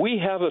 We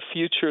have a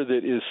future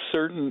that is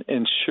certain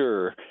and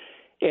sure.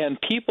 And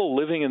people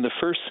living in the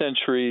first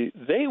century,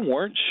 they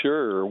weren't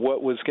sure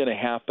what was going to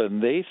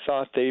happen. They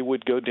thought they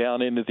would go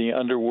down into the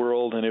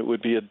underworld and it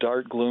would be a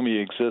dark, gloomy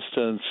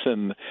existence.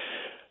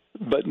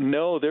 But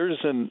no, there's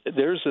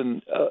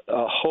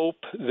a hope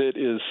that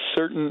is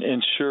certain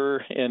and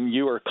sure, and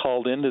you are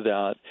called into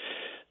that.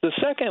 The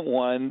second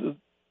one,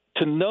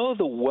 to know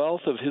the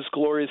wealth of his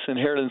glorious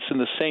inheritance in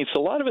the saints. A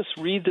lot of us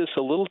read this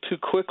a little too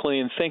quickly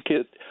and think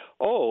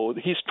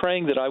he's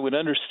praying that I would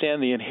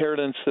understand the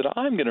inheritance that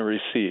I'm going to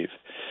receive.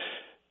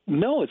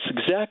 No, it's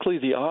exactly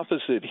the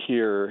opposite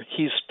here.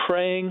 He's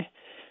praying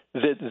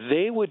that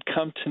they would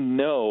come to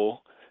know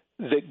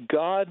that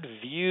God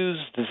views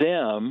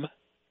them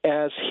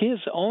as his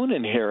own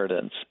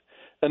inheritance.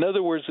 In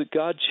other words, that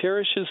God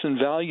cherishes and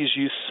values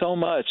you so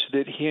much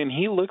that when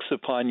he looks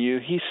upon you,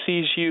 he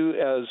sees you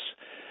as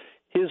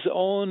his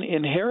own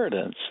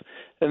inheritance.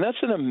 And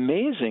that's an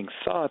amazing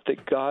thought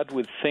that God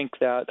would think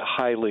that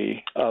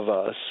highly of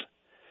us.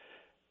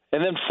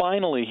 And then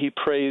finally, he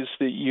prays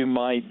that you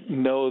might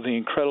know the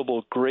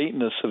incredible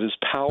greatness of his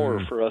power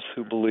for us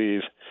who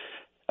believe.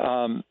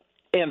 And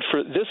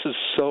this is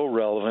so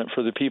relevant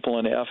for the people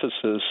in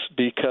Ephesus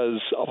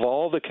because of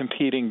all the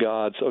competing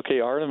gods.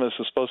 Okay, Artemis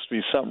is supposed to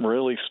be something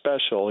really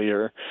special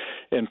here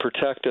and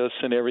protect us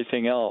and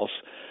everything else.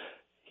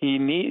 They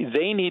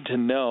need to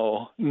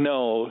know,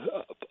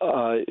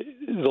 the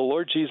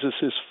Lord Jesus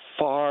is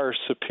far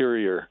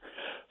superior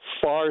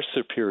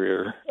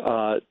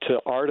to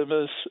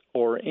Artemis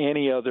or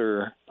any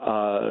other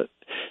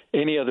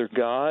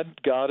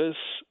god, goddess,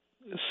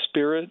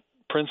 spirit,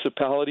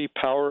 principality,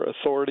 power,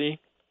 authority.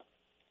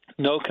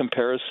 No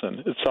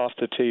comparison. It's off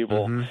the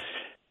table. Mm-hmm.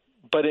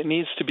 But it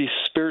needs to be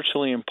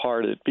spiritually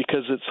imparted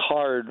because it's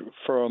hard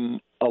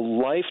from a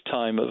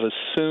lifetime of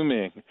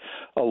assuming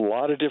a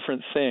lot of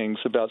different things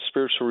about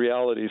spiritual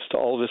realities to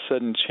all of a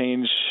sudden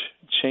change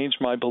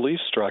my belief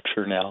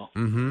structure now.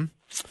 Mm-hmm.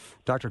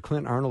 Dr.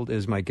 Clint Arnold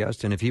is my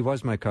guest, and if he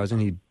was my cousin,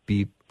 he'd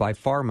be by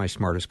far my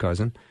smartest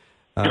cousin.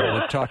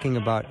 We're talking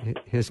about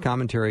his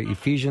commentary,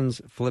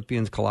 Ephesians,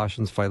 Philippians,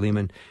 Colossians,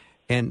 Philemon.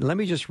 And let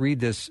me just read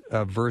this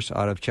verse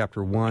out of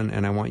chapter 1,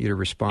 and I want you to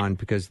respond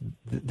because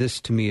this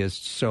to me is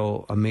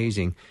so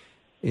amazing.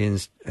 In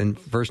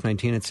verse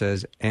 19 it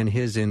says, and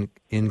his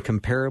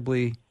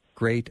incomparably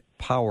great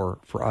power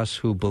for us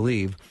who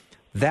believe.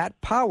 That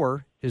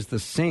power is the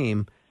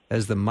same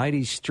as the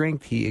mighty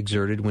strength he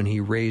exerted when he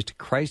raised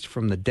Christ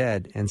from the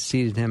dead and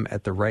seated him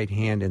at the right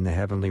hand in the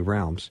heavenly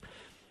realms.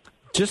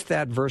 Just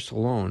that verse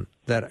alone,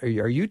 are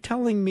you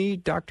telling me,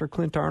 Dr.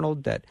 Clint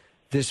Arnold, that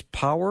this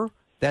power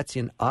that's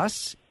in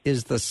us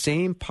is the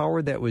same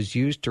power that was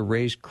used to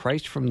raise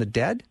Christ from the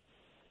dead?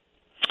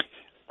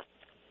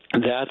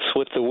 That's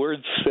what the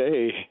words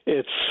say.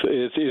 It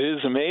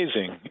is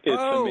amazing.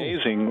 It's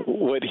amazing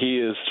what he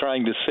is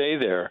trying to say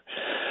there.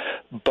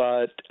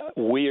 But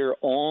we are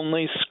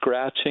only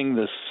scratching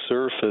the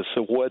surface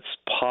of what's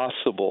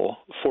possible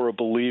for a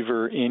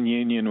believer in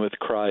union with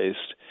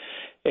Christ.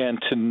 And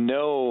to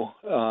know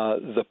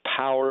the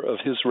power of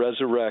his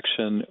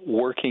resurrection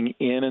working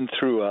in and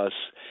through us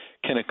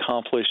can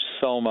accomplish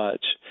so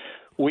much.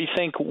 We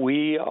think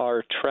we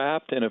are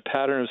trapped in a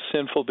pattern of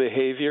sinful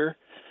behavior.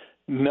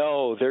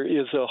 No, there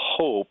is a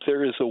hope.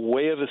 There is a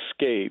way of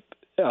escape.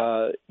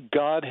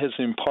 God has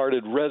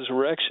imparted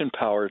resurrection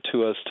power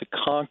to us to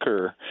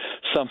conquer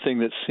something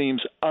that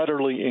seems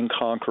utterly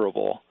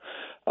inconquerable.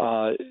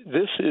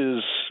 This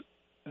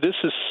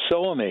is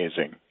so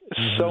amazing,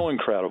 so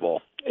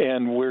incredible,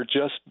 and we're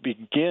just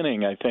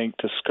beginning, I think,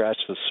 to scratch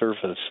the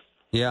surface.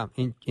 Yeah,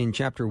 in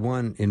chapter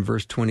 1, in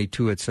verse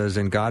 22, it says,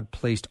 "And God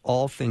placed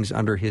all things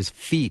under his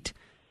feet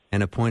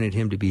and appointed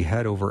him to be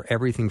head over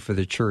everything for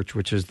the church,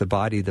 which is the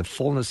body, the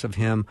fullness of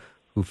him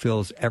who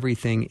fills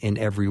everything in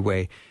every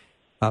way."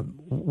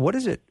 What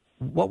is it?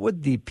 What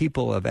would the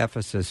people of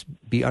Ephesus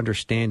be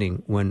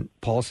understanding when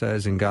Paul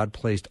says, "And God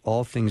placed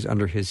all things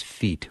under his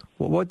feet"?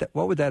 What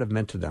would that have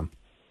meant to them?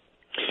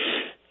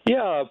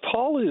 Yeah,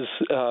 Paul is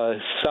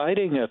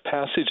citing a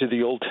passage of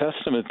the Old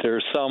Testament there,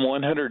 Psalm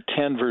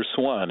 110, verse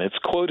 1. It's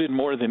quoted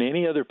more than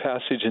any other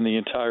passage in the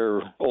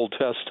entire Old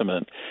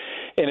Testament.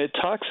 And it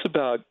talks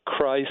about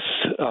Christ's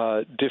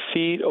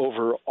defeat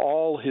over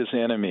all his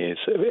enemies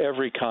of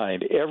every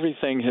kind.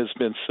 Everything has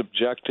been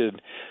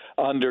subjected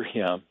under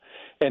him.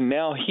 And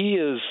now he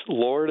is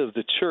Lord of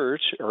the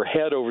church, or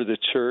head over the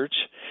church,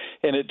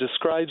 and it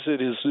describes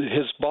it as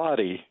his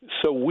body.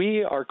 So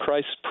we are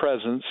Christ's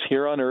presence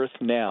here on earth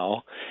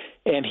now,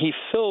 and he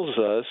fills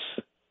us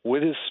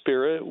with his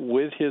Spirit,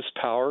 with his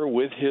power,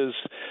 with his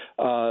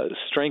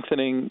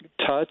strengthening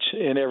touch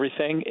and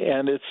everything.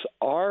 And it's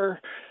our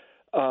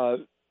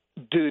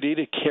duty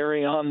to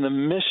carry on the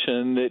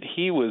mission that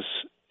he was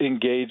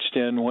engaged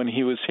in when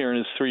he was here in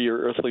his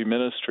 3-year earthly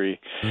ministry.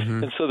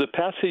 Mm-hmm. And so the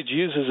passage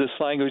uses this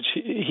language.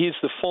 He's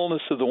the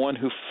fullness of the one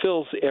who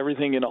fills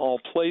everything in all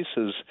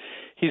places.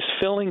 He's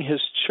filling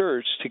his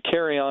church to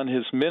carry on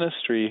his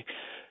ministry,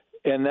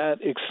 and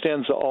that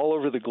extends all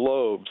over the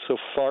globe. So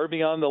far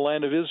beyond the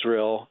land of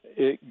Israel,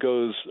 it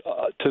goes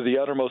to the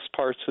uttermost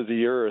parts of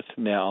the earth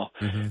now,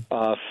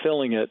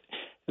 filling it.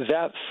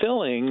 That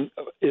filling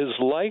is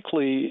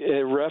likely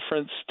a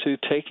reference to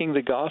taking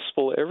the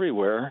gospel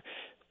everywhere,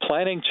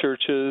 planting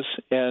churches,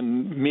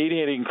 and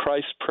mediating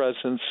Christ's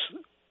presence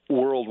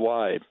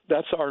worldwide.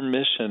 That's our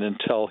mission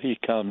until he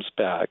comes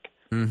back.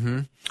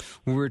 Mm-hmm.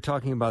 We were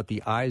talking about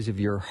the eyes of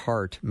your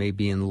heart may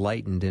be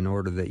enlightened in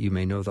order that you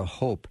may know the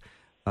hope.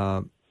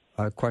 A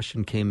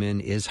question came in,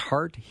 is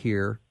heart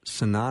here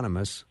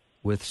synonymous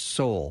with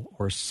soul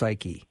or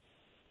psyche?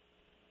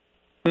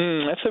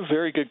 That's a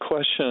very good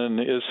question.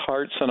 Is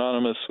heart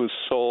synonymous with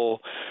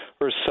soul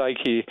or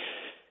psyche?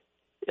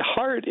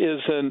 Heart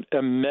is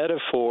a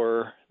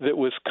metaphor that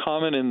was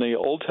common in the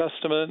Old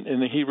Testament, in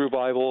the Hebrew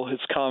Bible.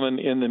 It's common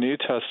in the New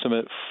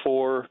Testament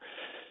for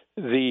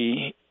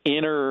the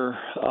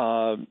innermost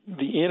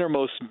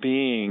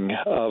being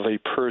of a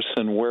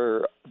person,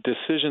 where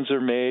decisions are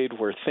made,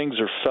 where things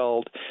are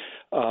felt,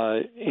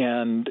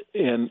 and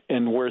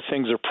where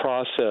things are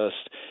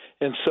processed.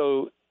 And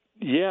so,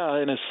 yeah,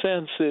 in a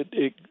sense,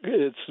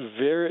 it's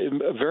very,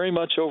 very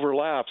much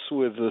overlaps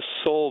with the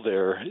soul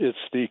there.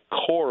 It's the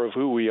core of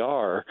who we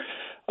are.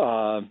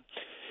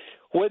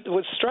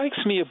 What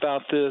strikes me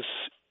about this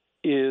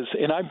is,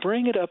 and I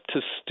bring it up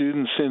to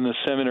students in the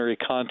seminary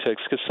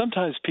context, because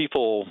sometimes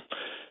people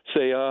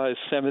say,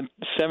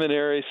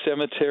 seminary,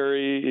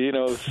 cemetery,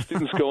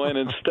 students go in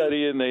and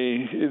study and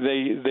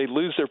they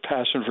lose their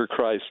passion for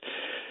Christ.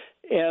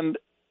 And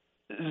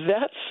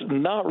that's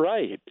not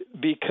right,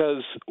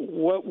 because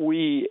what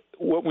we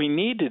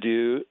need to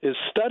do is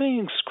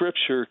studying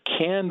Scripture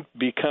can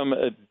become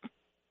a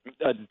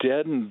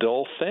dead and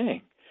dull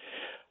thing.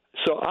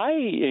 So I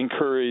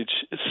encourage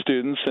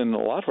students, and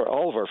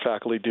all of our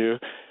faculty do,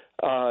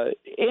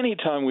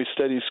 anytime we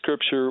study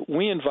Scripture,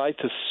 we invite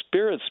the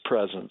Spirit's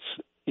presence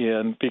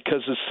in,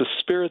 because it's the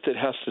Spirit that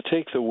has to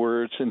take the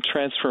words and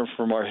transfer them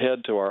from our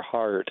head to our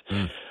heart,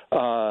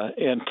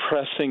 and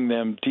pressing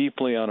them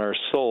deeply on our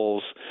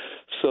souls,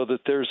 so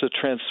that there's a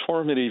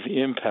transformative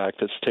impact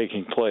that's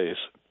taking place.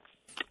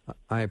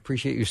 I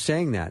appreciate you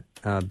saying that,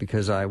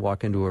 because I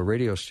walk into a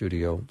radio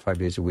studio 5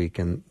 days a week,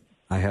 and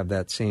I have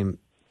that same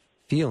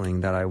feeling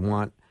that I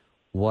want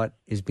what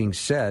is being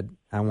said.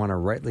 I want to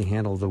rightly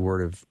handle the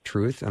word of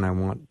truth, and I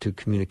want to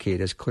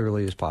communicate as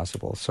clearly as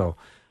possible. So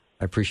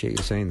I appreciate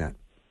you saying that.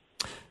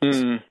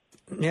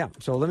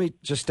 So let me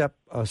just step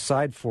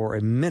aside for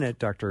a minute.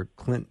 Dr.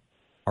 Clint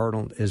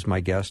Arnold is my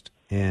guest,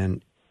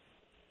 and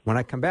when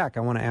I come back, I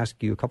want to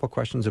ask you a couple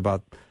questions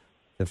about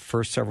the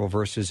first several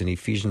verses in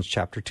Ephesians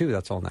chapter 2.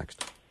 That's all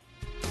next.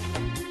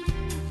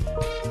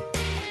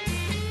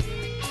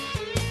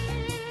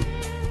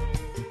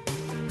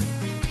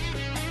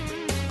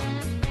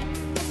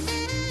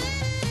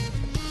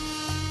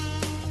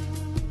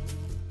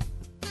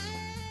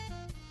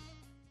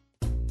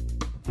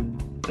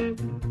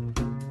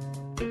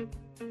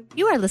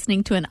 You are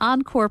listening to an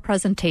encore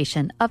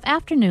presentation of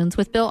Afternoons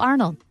with Bill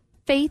Arnold.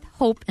 Faith,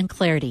 hope, and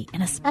clarity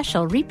in a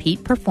special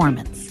repeat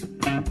performance.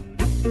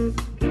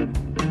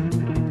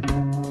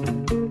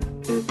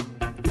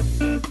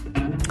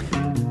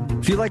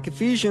 If you like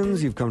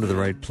Ephesians, you've come to the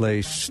right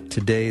place.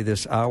 Today,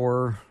 this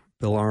hour,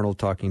 Bill Arnold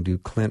talking to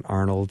Clint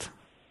Arnold.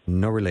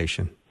 No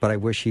relation, but I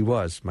wish he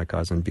was my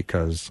cousin,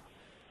 because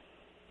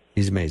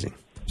he's amazing.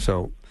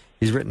 So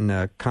he's written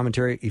a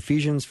commentary,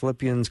 Ephesians,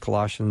 Philippians,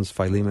 Colossians,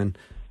 Philemon.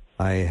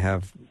 I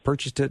have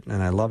purchased it,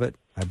 and I love it.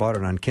 I bought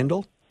it on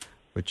Kindle.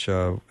 which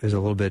is a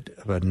little bit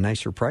of a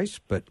nicer price.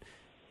 But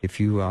if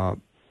you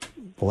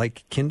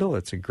like Kindle,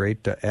 it's a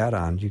great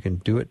add-on. You can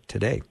do it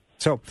today.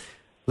 So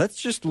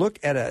let's just look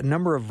at a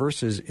number of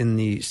verses in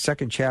the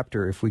second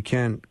chapter, if we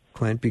can,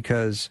 Clint,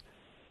 because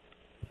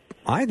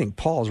I think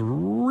Paul's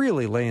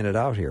really laying it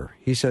out here.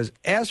 He says,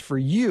 as for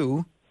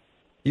you,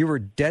 you were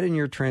dead in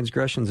your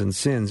transgressions and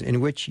sins,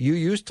 in which you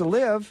used to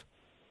live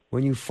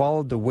when you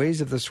followed the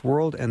ways of this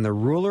world and the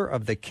ruler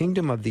of the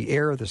kingdom of the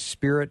air, the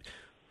Spirit,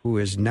 who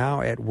is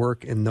now at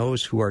work in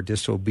those who are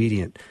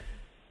disobedient.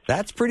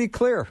 That's pretty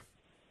clear.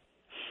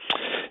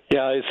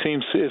 Yeah, it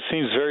seems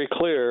very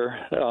clear.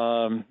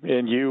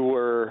 And you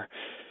were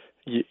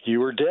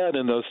dead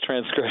in those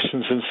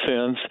transgressions and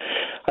sins.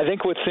 I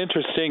think what's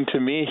interesting to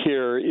me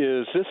here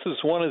is this is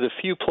one of the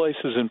few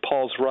places in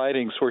Paul's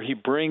writings where he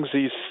brings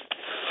these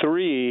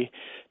three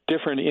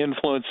different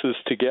influences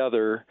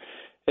together,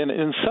 and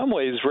in some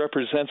ways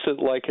represents it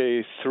like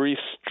a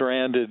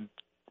three-stranded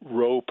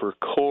rope or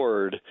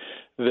cord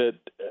that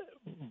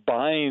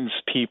binds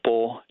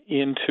people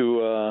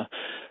into a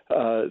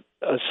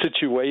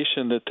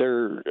situation that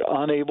they're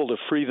unable to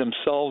free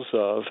themselves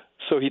of.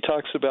 So he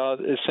talks about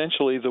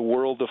essentially the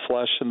world, the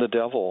flesh, and the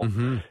devil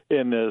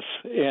in this.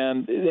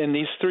 And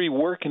these three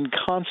work in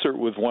concert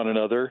with one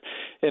another.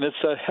 And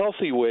it's a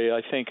healthy way,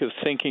 I think, of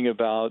thinking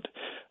about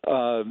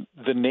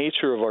the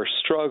nature of our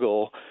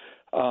struggle.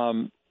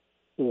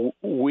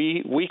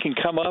 We can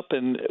come up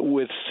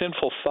with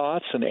sinful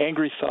thoughts and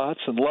angry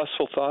thoughts and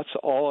lustful thoughts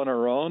all on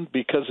our own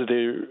because of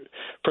the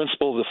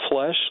principle of the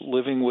flesh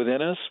living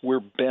within us. We're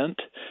bent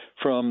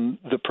from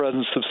the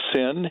presence of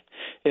sin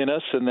in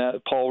us, and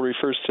that Paul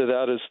refers to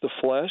that as the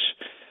flesh.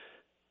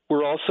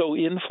 We're also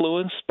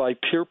influenced by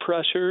peer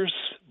pressures,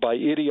 by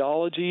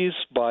ideologies,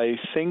 by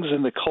things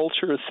in the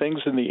culture, things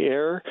in the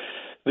air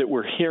that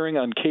we're hearing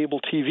on cable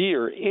TV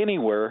or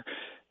anywhere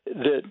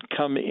that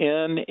come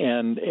in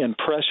and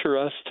pressure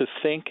us to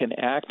think and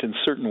act in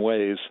certain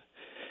ways.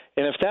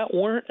 And if that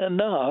weren't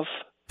enough,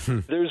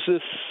 there's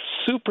this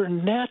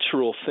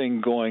supernatural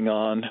thing going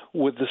on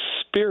with the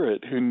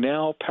Spirit who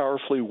now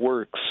powerfully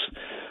works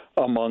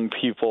among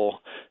people,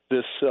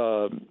 this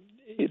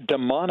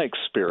demonic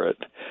spirit.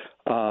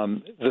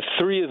 The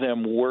three of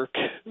them work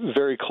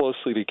very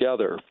closely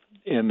together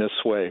in this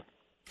way.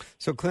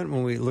 So, Clint,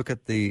 when we look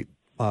at the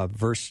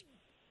verse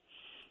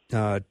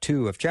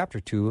 2 of chapter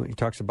 2, he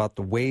talks about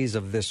the ways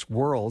of this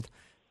world.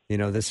 You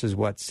know, this is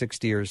what,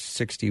 60 or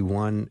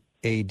 61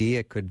 AD?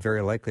 It could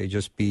very likely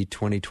just be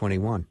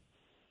 2021.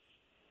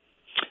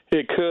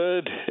 It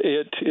could.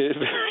 It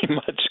very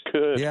much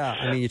could. Yeah,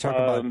 I mean, you talk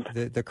about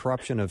the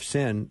corruption of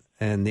sin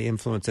and the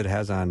influence it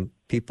has on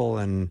people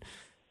and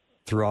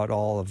throughout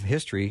all of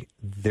history.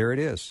 There it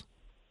is,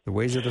 the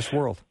ways of this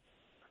world.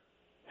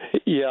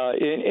 Yeah,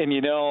 and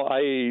you know,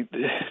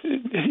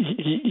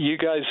 you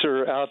guys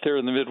are out there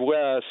in the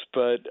Midwest,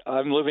 but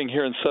I'm living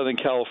here in Southern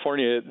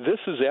California. This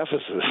is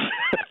Ephesus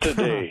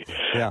today.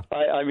 Yeah.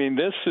 I mean,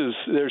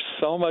 there's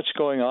so much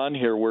going on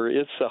here where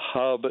it's a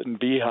hub and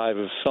beehive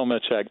of so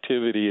much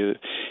activity,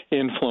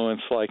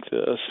 influence like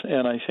this,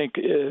 and I think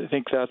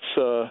that's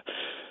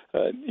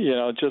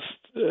just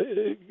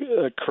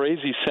a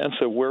crazy sense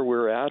of where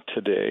we're at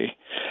today.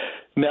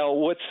 Now,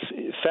 what's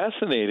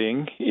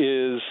fascinating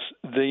is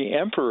the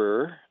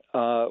emperor,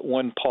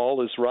 when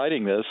Paul is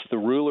writing this, the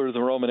ruler of the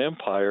Roman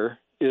Empire,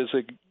 is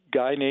a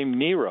guy named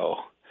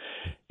Nero.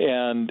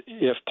 And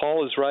if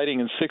Paul is writing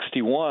in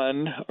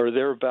 61 or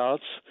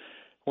thereabouts,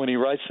 when he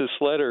writes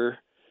this letter,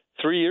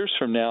 3 years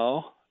from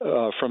now,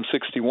 from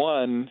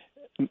 61,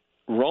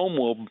 Rome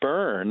will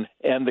burn,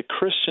 and the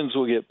Christians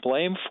will get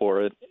blamed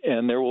for it,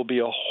 and there will be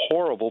a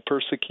horrible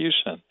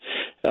persecution.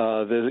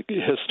 The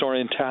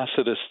historian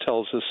Tacitus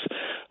tells us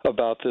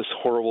about this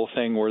horrible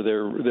thing where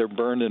they're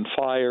burned in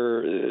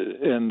fire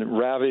and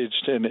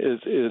ravaged, and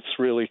it's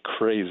really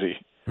crazy.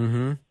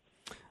 Mm-hmm.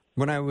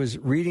 When I was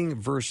reading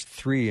verse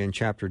 3 in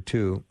chapter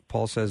 2,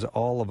 Paul says,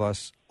 all of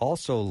us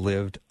also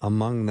lived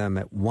among them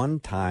at one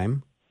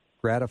time,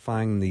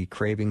 gratifying the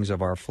cravings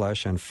of our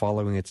flesh and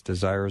following its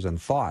desires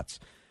and thoughts.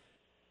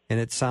 And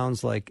it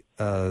sounds like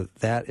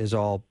that is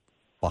all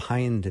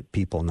behind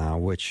people now,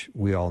 which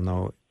we all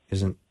know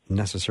isn't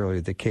necessarily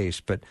the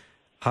case. But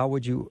how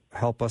would you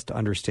help us to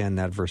understand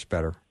that verse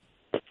better?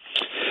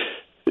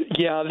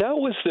 Yeah, that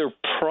was their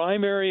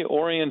primary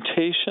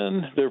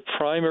orientation, their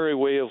primary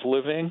way of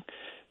living.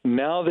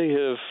 Now they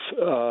have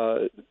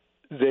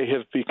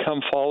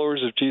become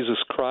followers of Jesus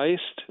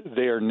Christ.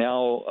 They are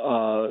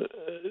now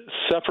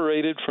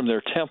separated from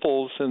their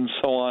temples and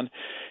so on,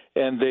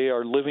 and they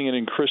are living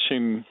in the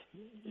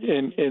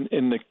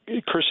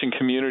Christian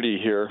community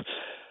here.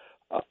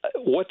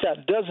 What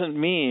that doesn't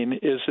mean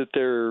is that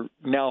they're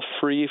now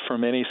free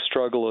from any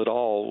struggle at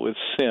all with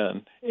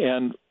sin.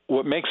 And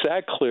what makes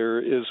that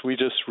clear is we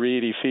just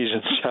read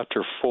Ephesians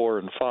chapter 4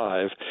 and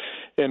 5,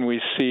 and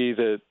we see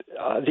that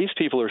these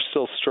people are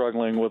still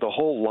struggling with a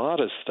whole lot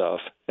of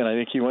stuff. And I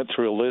think you went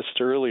through a list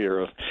earlier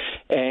of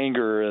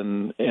anger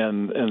and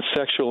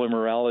sexual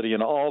immorality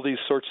and all these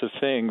sorts of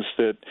things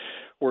that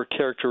were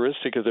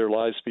characteristic of their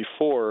lives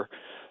before.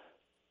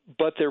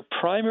 but their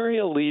primary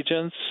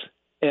allegiance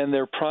and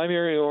their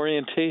primary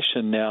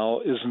orientation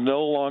now is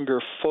no longer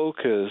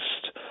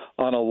focused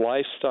on a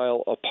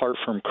lifestyle apart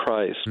from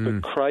Christ.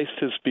 But Christ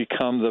has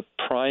become the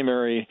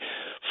primary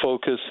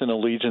focus and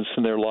allegiance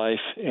in their life,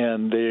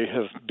 and they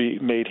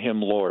have made him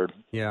Lord.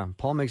 Yeah,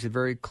 Paul makes it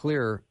very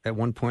clear. At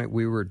one point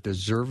we were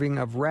deserving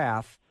of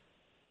wrath,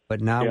 but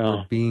now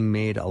we're being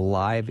made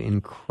alive in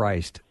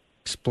Christ.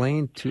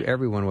 Explain to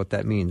everyone what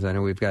that means. I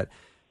know we've got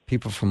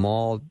people from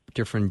all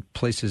different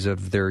places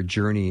of their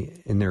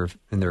journey in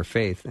their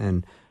faith,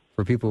 and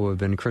for people who have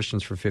been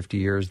Christians for 50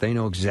 years, they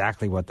know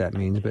exactly what that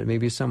means. But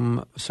maybe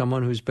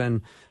someone who's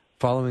been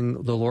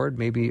following the Lord,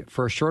 maybe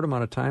for a short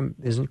amount of time,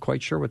 isn't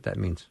quite sure what that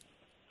means.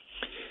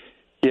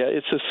 Yeah,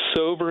 it's a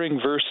sobering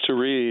verse to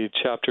read,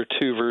 chapter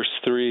 2, verse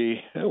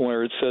 3,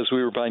 where it says,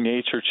 we were by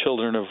nature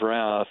children of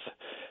wrath.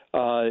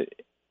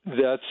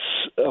 That's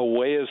a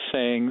way of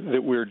saying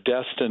that we're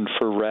destined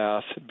for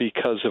wrath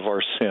because of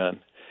our sin.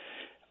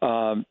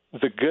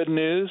 The good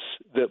news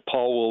that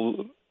Paul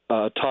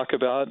will talk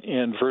about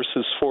in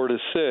verses 4 to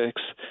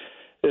 6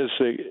 is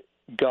that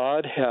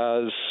God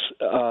has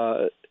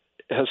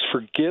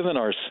forgiven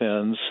our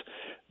sins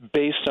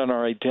based on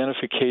our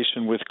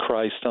identification with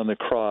Christ on the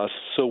cross,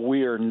 so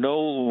we are no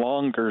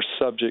longer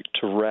subject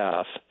to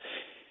wrath.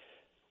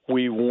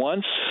 We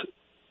once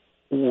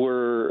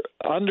were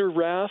under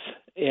wrath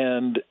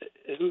and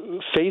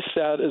face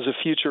that as a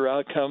future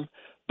outcome,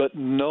 but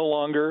no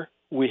longer.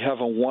 We have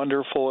a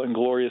wonderful and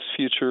glorious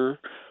future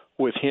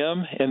with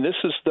him, and this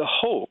is the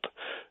hope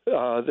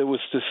that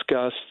was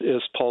discussed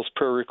as Paul's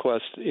prayer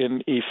request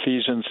in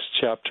Ephesians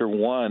chapter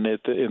 1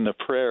 in the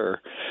prayer.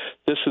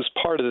 This is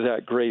part of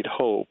that great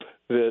hope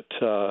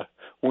that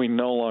we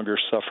no longer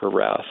suffer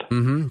wrath.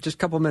 Mm-hmm. Just a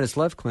couple minutes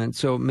left, Clint.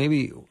 So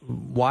maybe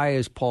why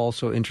is Paul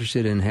so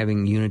interested in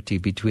having unity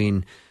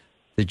between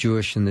the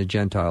Jewish and the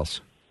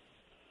Gentiles?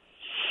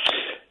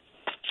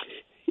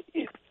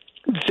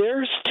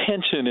 There's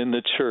tension in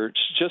the church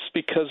just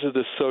because of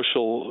the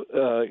social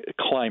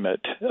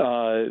climate.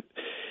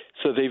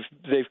 So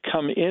they've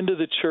come into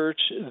the church.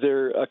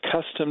 They're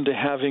accustomed to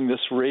having this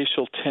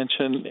racial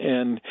tension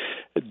and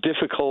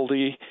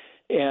difficulty.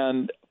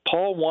 And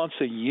Paul wants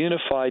a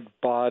unified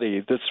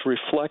body that's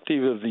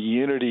reflective of the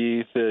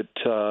unity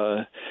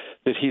that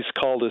he's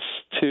called us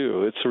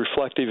to. It's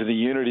reflective of the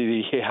unity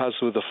that he has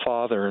with the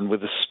Father and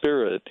with the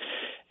Spirit.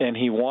 And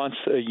he wants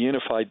a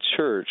unified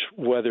church,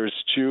 whether it's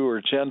Jew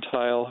or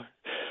Gentile,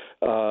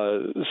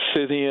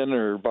 Scythian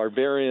or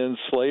barbarian,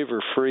 slave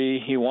or free.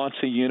 He wants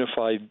a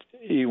unified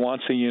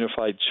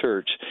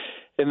church.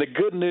 And the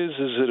good news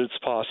is that it's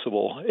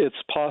possible. It's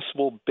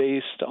possible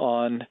based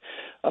on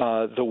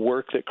the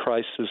work that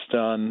Christ has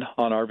done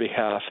on our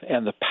behalf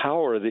and the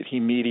power that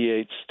he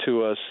mediates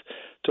to us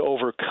to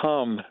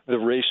overcome the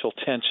racial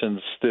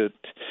tensions that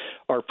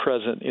are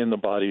present in the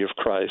body of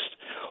Christ.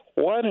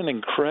 What an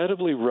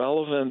incredibly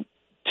relevant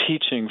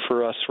teaching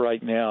for us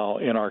right now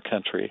in our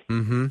country.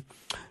 Mm-hmm.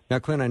 Now,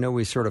 Clint, I know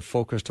we sort of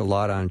focused a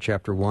lot on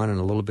chapter 1 and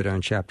a little bit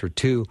on chapter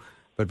 2,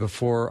 but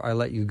before I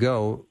let you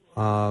go,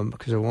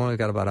 because I've only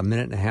got about a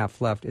minute and a half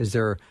left, is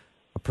there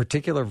a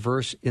particular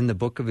verse in the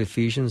book of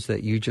Ephesians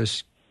that you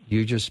just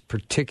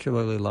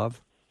particularly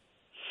love?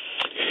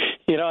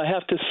 You know, I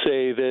have to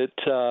say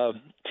that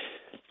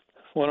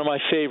one of my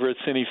favorites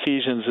in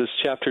Ephesians is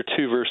chapter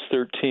 2, verse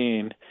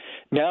 13.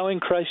 Now in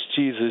Christ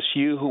Jesus,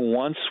 you who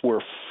once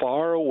were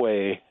far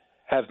away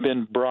have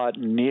been brought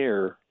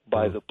near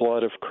by the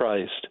blood of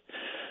Christ.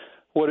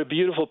 What a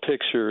beautiful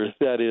picture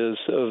that is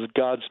of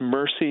God's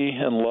mercy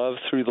and love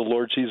through the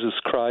Lord Jesus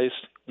Christ,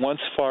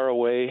 once far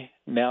away,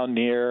 now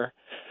near.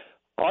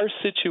 Our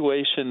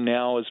situation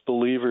now as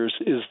believers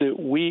is that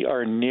we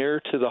are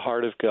near to the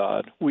heart of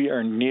God. We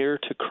are near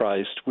to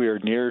Christ. We are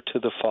near to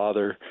the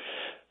Father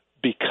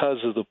because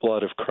of the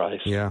blood of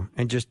Christ. Yeah,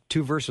 and just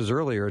 2 verses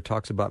earlier, it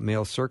talks about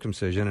male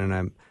circumcision, and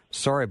I'm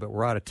sorry, but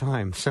we're out of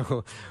time,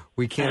 so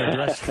we can't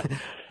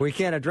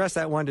address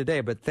that one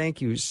today. But thank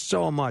you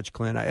so much,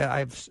 Clint. I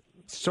have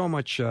so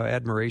much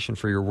admiration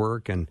for your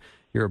work, and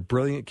you're a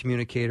brilliant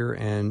communicator,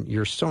 and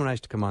you're so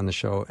nice to come on the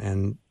show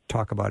and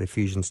talk about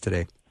Ephesians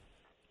today.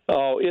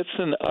 Oh, it's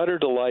an utter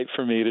delight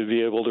for me to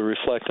be able to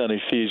reflect on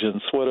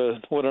Ephesians.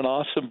 What an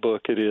awesome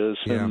book it is,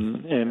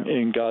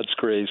 in God's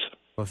grace.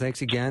 Well,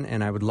 thanks again,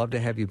 and I would love to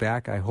have you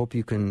back. I hope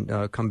you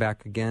can come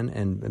back again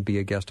and be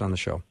a guest on the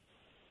show.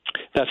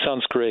 That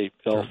sounds great,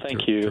 Bill.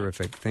 Thank you.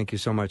 Terrific. Thank you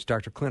so much.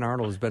 Dr. Clint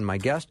Arnold has been my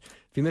guest.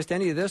 If you missed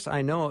any of this,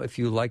 I know if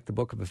you like the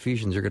book of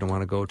Ephesians, you're going to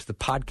want to go to the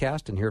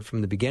podcast and hear it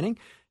from the beginning.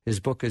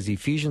 His book is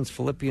Ephesians,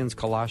 Philippians,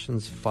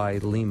 Colossians,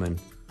 Philemon.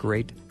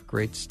 Great,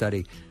 great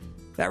study.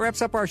 That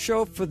wraps up our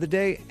show for the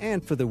day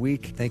and for the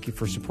week. Thank you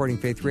for supporting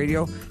Faith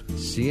Radio.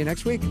 See you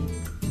next week.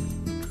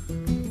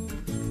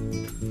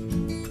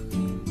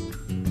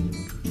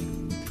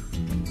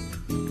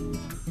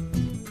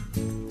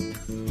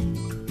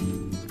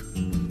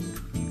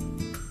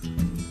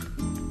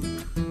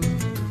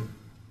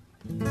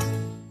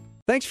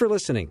 Thanks for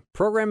listening.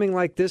 Programming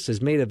like this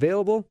is made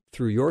available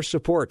through your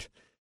support.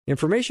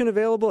 Information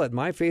available at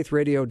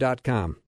myfaithradio.com.